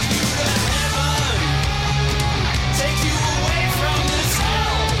take you to heaven. Take you away from this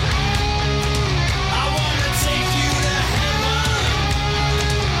hell. I wanna take you to heaven.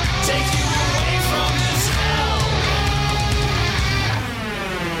 Take you away from this hell.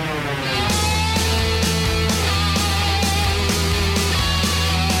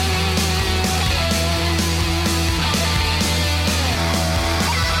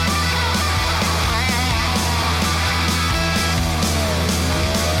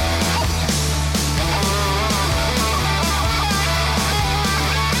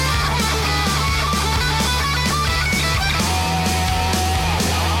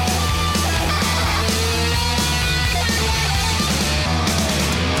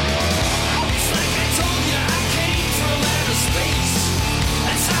 It's like I told you I came from outer space.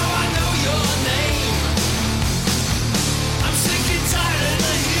 That's how I know your name. I'm sick and tired of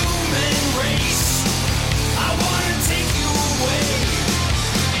the human race. I wanna take you away.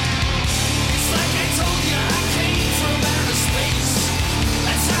 It's like I told you I came from outer space.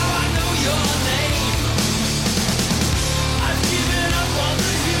 That's how I know your name. I've given up on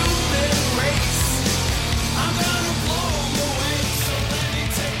the human race. I'm gonna blow 'em away. So let me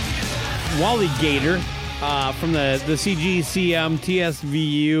take you to Wally Gator from the CGCM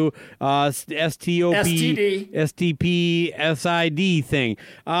TSVU STOP STD. STP SID thing.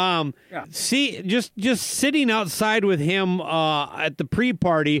 See, just sitting outside with him at the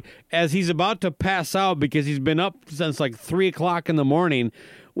pre-party as he's about to pass out because he's been up since like 3 o'clock in the morning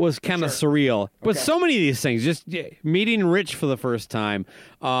was kind of surreal. But so many of these things, just meeting Rich for the first time,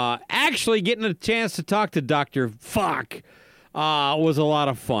 actually getting a chance to talk to Dr. Fuck was a lot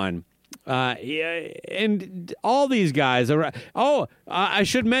of fun. And all these guys are. I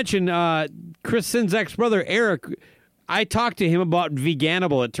should mention Chris Sinzak's brother Eric. I talked to him about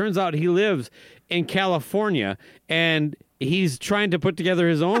Veganable. It turns out he lives in California, and he's trying to put together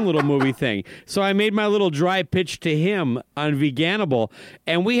his own little movie thing. So I made my little dry pitch to him on Veganable,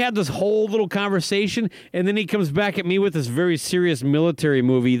 and we had this whole little conversation, and then he comes back at me with this very serious military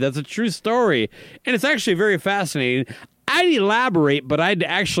movie that's a true story, and it's actually very fascinating. I'd elaborate, but I'd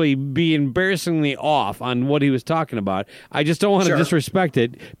actually be embarrassingly off on what he was talking about. I just don't want to disrespect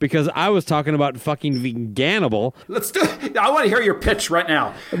it because I was talking about fucking Veganable. Let's do it. I want to hear your pitch right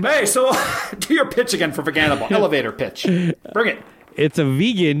now. Hey, so do your pitch again for Veganable. Elevator pitch. Bring it. It's a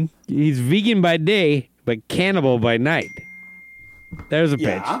vegan. He's vegan by day, but cannibal by night. There's a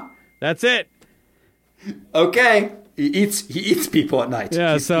pitch. That's it. Okay. He eats people at night.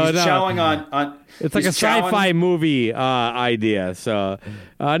 Yeah, he's chowing on. It's like a sci-fi movie idea. So,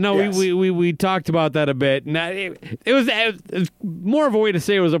 Yes. we talked about that a bit. And it was more of a way to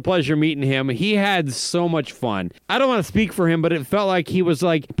say it was a pleasure meeting him. He had so much fun. I don't want to speak for him, but it felt like he was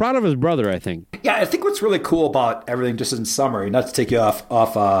like proud of his brother, I think. Yeah, I think what's really cool about everything, just in summary, not to take you off.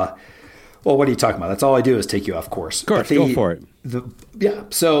 Well, what are you talking about? That's all I do is take you off course. Of course, go for it.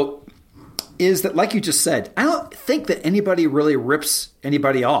 So is that, like you just said, I don't think that anybody really rips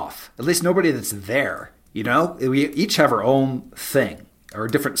anybody off. At least nobody that's there. You know, we each have our own thing or a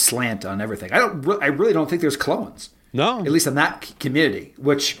different slant on everything. I really don't think there's clones. No, at least in that community,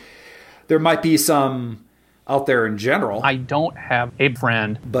 which there might be some out there in general. I don't have a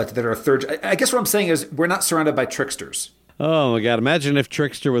friend, but that are third. I guess what I'm saying is we're not surrounded by tricksters. Oh my God! Imagine if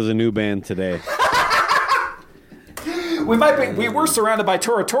Trickster was a new band today. We might be. We were surrounded by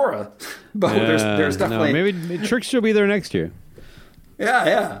Tora Tora, but there's definitely maybe Trickster will be there next year.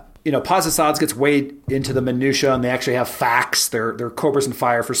 Yeah. You know, Positive Odds gets weighed into the minutia, and they actually have facts. They're Cobras and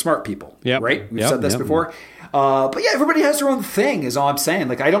Fire for smart people. Yep. Right. We've said this before. But yeah, everybody has their own thing. Is all I'm saying.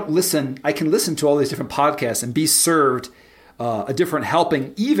 Like I can listen to all these different podcasts and be served a different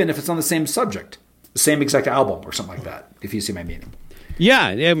helping, even if it's on the same subject, the same exact album or something like that. If you see my meaning. Yeah,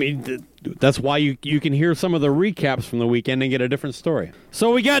 I mean, that's why you can hear some of the recaps from the weekend and get a different story.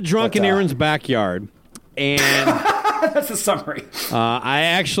 So we got drunk in Aaron's backyard, and that's a summary. I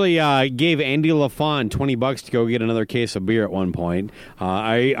actually gave Andy LaFawn $20 to go get another case of beer at one point.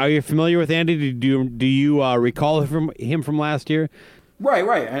 Are you familiar with Andy? Do you recall him from last year? Right.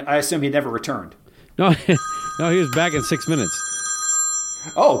 I assume he never returned. No, he was back in 6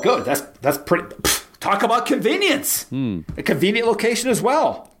 minutes. Oh, good. That's pretty. Talk about convenience. A convenient location as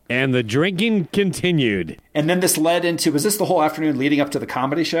well. And the drinking continued. And then this led into, was this the whole afternoon leading up to the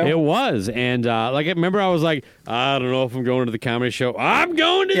comedy show? It was. And I remember I was like, I don't know if I'm going to the comedy show. I'm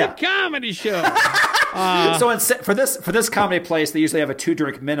going to the comedy show. So for this comedy place, they usually have a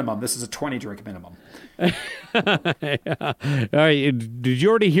 2-drink minimum. This is a 20-drink minimum. All right. Did you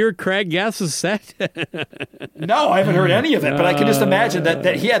already hear Craig Gass's set? No, I haven't heard any of it, but I can just imagine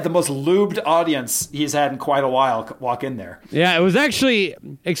that he had the most lubed audience he's had in quite a while walk in there. Yeah, it was actually,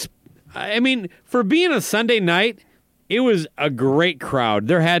 for being a Sunday night, it was a great crowd.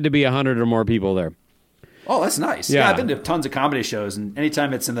 There had to be 100 or more people there. Oh, that's nice. Yeah, I've been to tons of comedy shows, and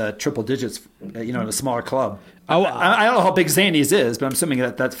anytime it's in the triple digits, in a smaller club. I don't know how big Zany's is, but I'm assuming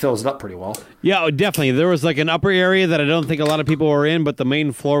that fills it up pretty well. Yeah, definitely. There was like an upper area that I don't think a lot of people were in, but the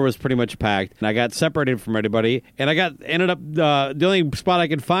main floor was pretty much packed. And I got separated from everybody, and ended up the only spot I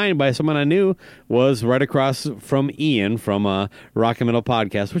could find by someone I knew was right across from Ian from Rock and Metal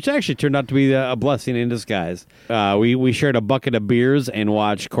Podcast, which actually turned out to be a blessing in disguise. We shared a bucket of beers and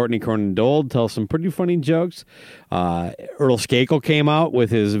watched Courtney Cronin Dold tell some pretty funny jokes. Earl Skakel came out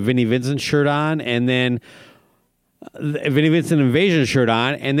with his Vinnie Vincent shirt on, and then Vinnie Vincent Invasion shirt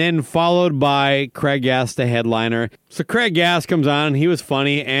on, and then followed by Craig Gass, the headliner. So Craig Gass comes on, he was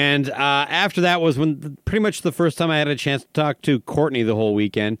funny, and after that was when pretty much the first time I had a chance to talk to Courtney the whole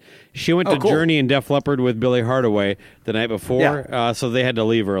weekend. She went to Journey and Def Leppard with Billy Hardaway the night before, so they had to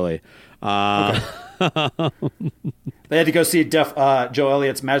leave early. They had to go see Joe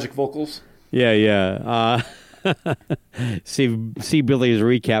Elliott's Magic Vocals. Yeah. See Billy's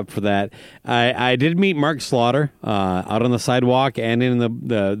recap for that. I did meet Mark Slaughter out on the sidewalk and in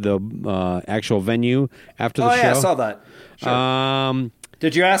the actual venue after the show. Oh yeah, I saw that. Sure.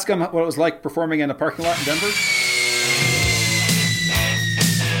 Did you ask him what it was like performing in a parking lot in Denver?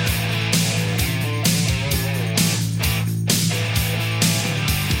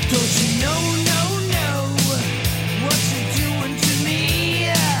 Don't you know what you're doing to me?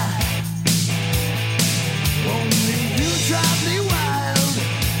 Only you drive me wild.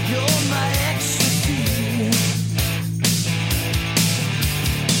 You're my ecstasy.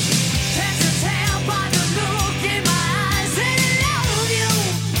 Can't you tell by the look in my eyes that I love you?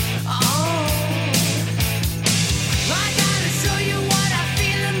 Oh.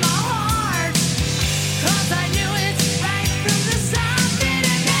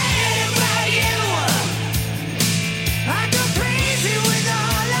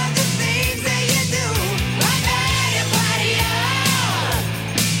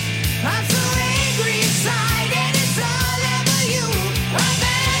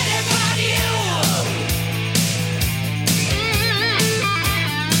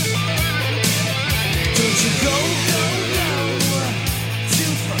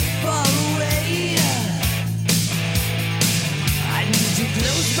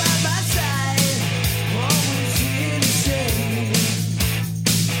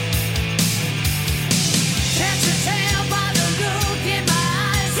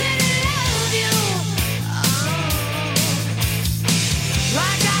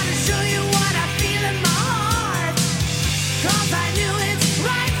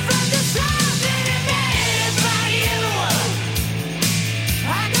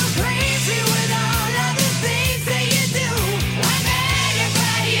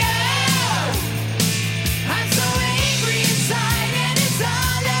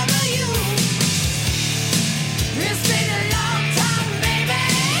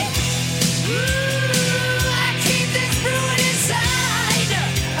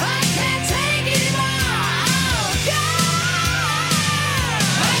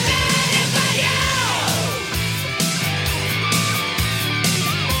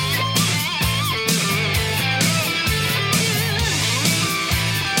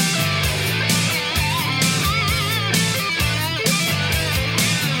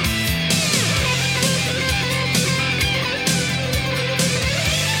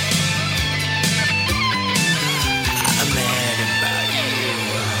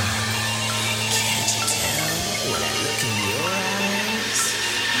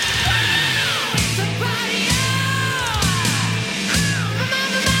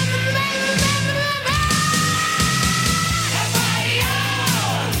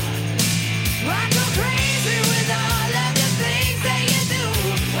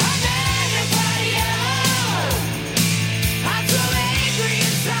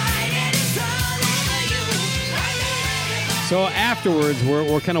 So afterwards,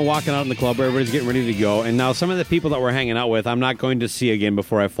 we're kind of walking out in the club. Everybody's getting ready to go. And now some of the people that we're hanging out with, I'm not going to see again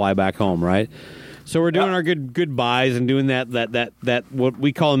before I fly back home, right? So we're doing our goodbyes and doing that what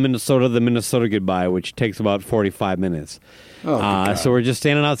we call in Minnesota the Minnesota goodbye, which takes about 45 minutes. So we're just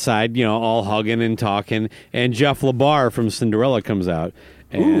standing outside, all hugging and talking. And Jeff LaBar from Cinderella comes out.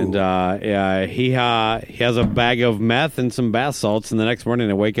 And he has a bag of meth and some bath salts. And the next morning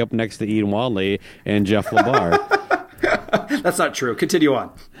I wake up next to Ian Wildley and Jeff LaBar. That's not true. Continue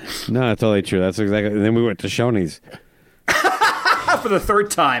on. No, that's totally true. That's exactly. And then we went to Shoney's. For the third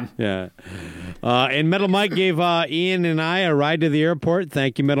time. Yeah. And Metal Mike gave Ian and I a ride to the airport.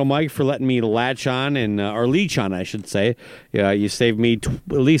 Thank you, Metal Mike, for letting me latch on or leech on, I should say. Yeah, you saved me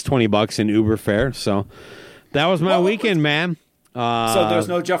at least $20 in Uber fare. So that was my weekend, man. So there's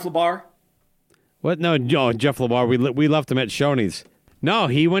no Jeff LaBar? What? No, Jeff LaBar. We left him at Shoney's. No,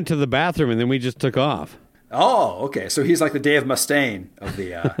 he went to the bathroom and then we just took off. Oh, okay. So he's like the Dave Mustaine of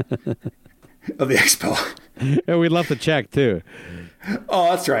the of the expo. And we left the check too. Oh,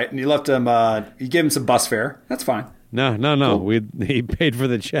 that's right. And you left him. You gave him some bus fare. That's fine. No. Cool. He paid for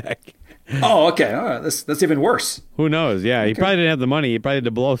the check. Oh, okay. All right. That's even worse. Who knows? Yeah, he probably didn't have the money. He probably had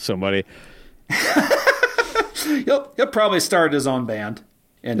to blow somebody. He'll probably start his own band,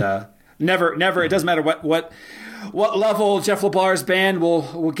 and never. It doesn't matter what level Jeff LaBar's band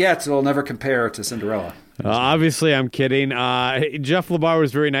will get. It'll never compare to Cinderella. Obviously, I'm kidding. Jeff LaBar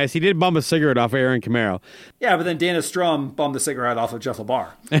was very nice. He did bum a cigarette off Aaron Camaro. Yeah, but then Dana Strum bummed the cigarette off of Jeff LaBar.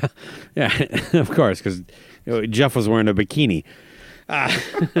 Yeah, of course, because Jeff was wearing a bikini.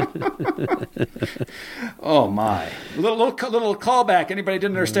 Oh my! Little callback. Anybody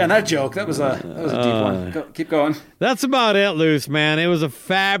didn't understand that joke? That was a deep one. Keep going. That's about it, Luce, man. It was a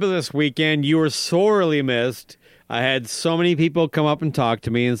fabulous weekend. You were sorely missed. I had so many people come up and talk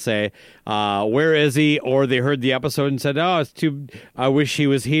to me and say, where is he? Or they heard the episode and said, I wish he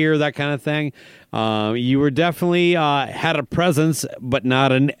was here, that kind of thing. You were definitely had a presence, but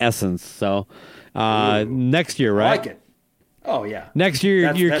not an essence. So next year, right? I like it. Oh, yeah. Next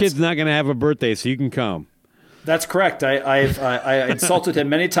year, your kid's not going to have a birthday, so you can come. That's correct. I insulted him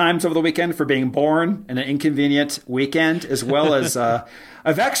many times over the weekend for being born in an inconvenient weekend, as well as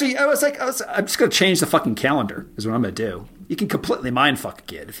I'm just going to change the fucking calendar is what I'm going to do. You can completely mindfuck a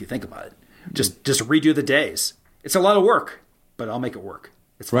kid if you think about it. Just redo the days. It's a lot of work, but I'll make it work.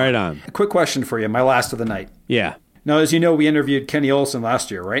 It's right on. A quick question for you, my last of the night. Yeah. Now, as you know, we interviewed Kenny Olson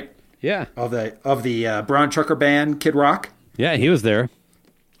last year, right? Yeah. Of the Brown Trucker band, Kid Rock. Yeah, he was there.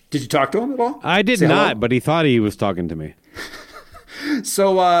 Did you talk to him at all? I did not, but he thought he was talking to me.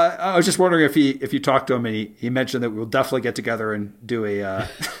 So I was just wondering if you talked to him, and he mentioned that we'll definitely get together and do a.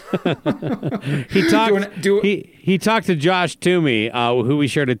 He talked to Josh Toomey, who we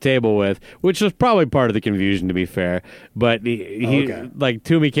shared a table with, which was probably part of the confusion, to be fair. But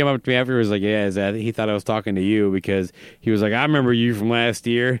Toomey came up to me afterwards, like, he thought I was talking to you because he was like, I remember you from last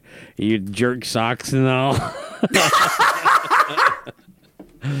year. You jerk socks and all.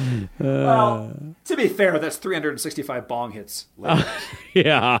 Well, to be fair, that's 365 bong hits later.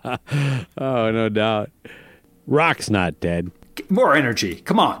 Yeah. Oh, no doubt. Rock's not dead. More energy.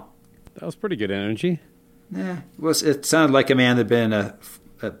 Come on. That was pretty good energy. Yeah. It sounded like a man that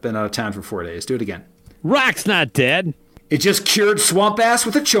had been out of town for 4 days. Do it again. Rock's not dead. It just cured swamp ass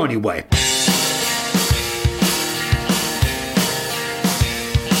with a chony way.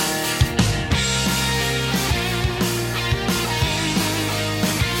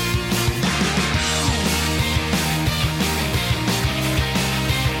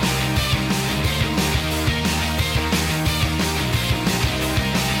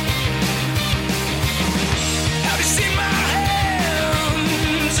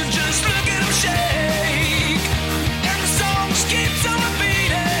 Just look at him shake, and the song just keeps on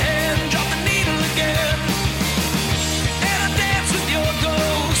repeating.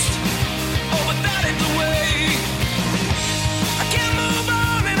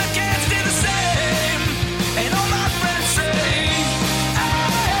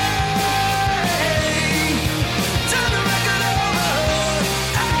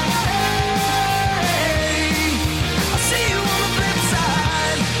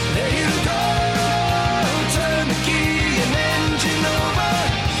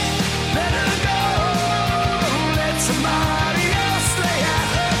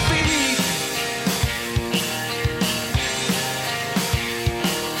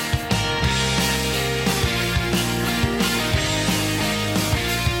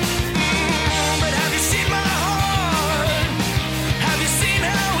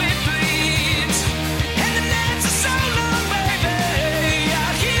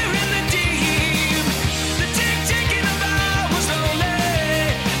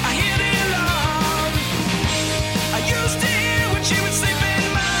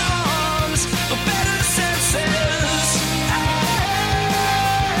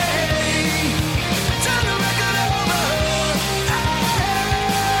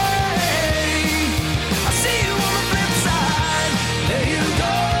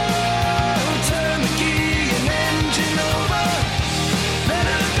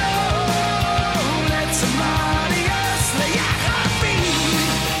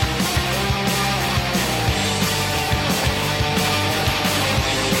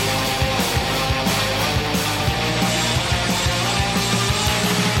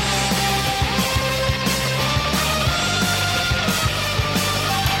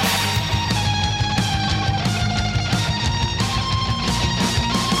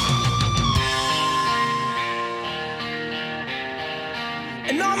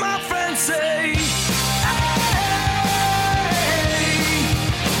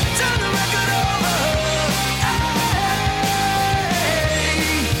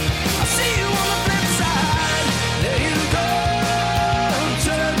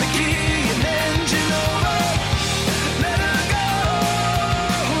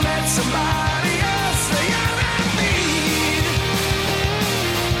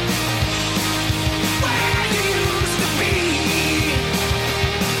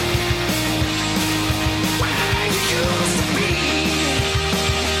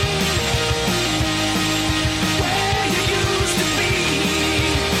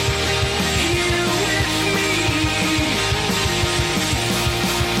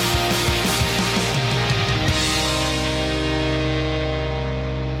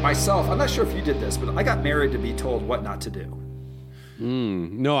 myself, I'm not sure if you did this, but I got married to be told what not to do.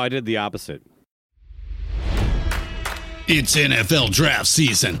 No, I did the opposite. It's NFL draft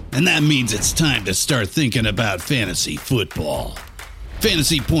season, and that means it's time to start thinking about fantasy football.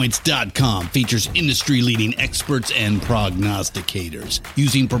 FantasyPoints.com features industry-leading experts and prognosticators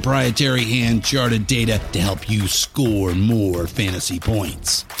using proprietary hand-charted data to help you score more fantasy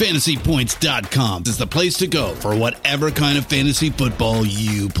points. FantasyPoints.com is the place to go for whatever kind of fantasy football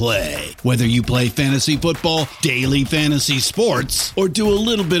you play. Whether you play fantasy football, daily fantasy sports, or do a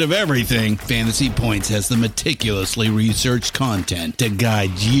little bit of everything, Fantasy Points has the meticulously researched content to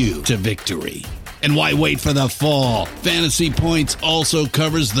guide you to victory. And why wait for the fall? Fantasy Points also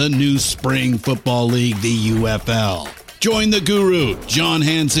covers the new spring football league, the UFL. Join the guru, John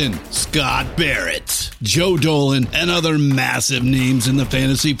Hansen, Scott Barrett, Joe Dolan, and other massive names in the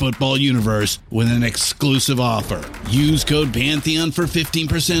fantasy football universe with an exclusive offer. Use code Pantheon for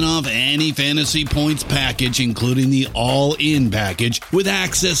 15% off any Fantasy Points package, including the all-in package, with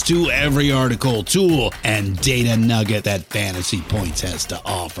access to every article, tool, and data nugget that Fantasy Points has to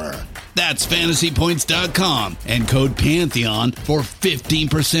offer. That's FantasyPoints.com and code Pantheon for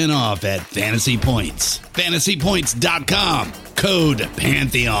 15% off at Fantasy Points. FantasyPoints.com, code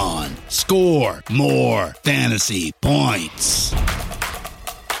Pantheon. Score more fantasy points.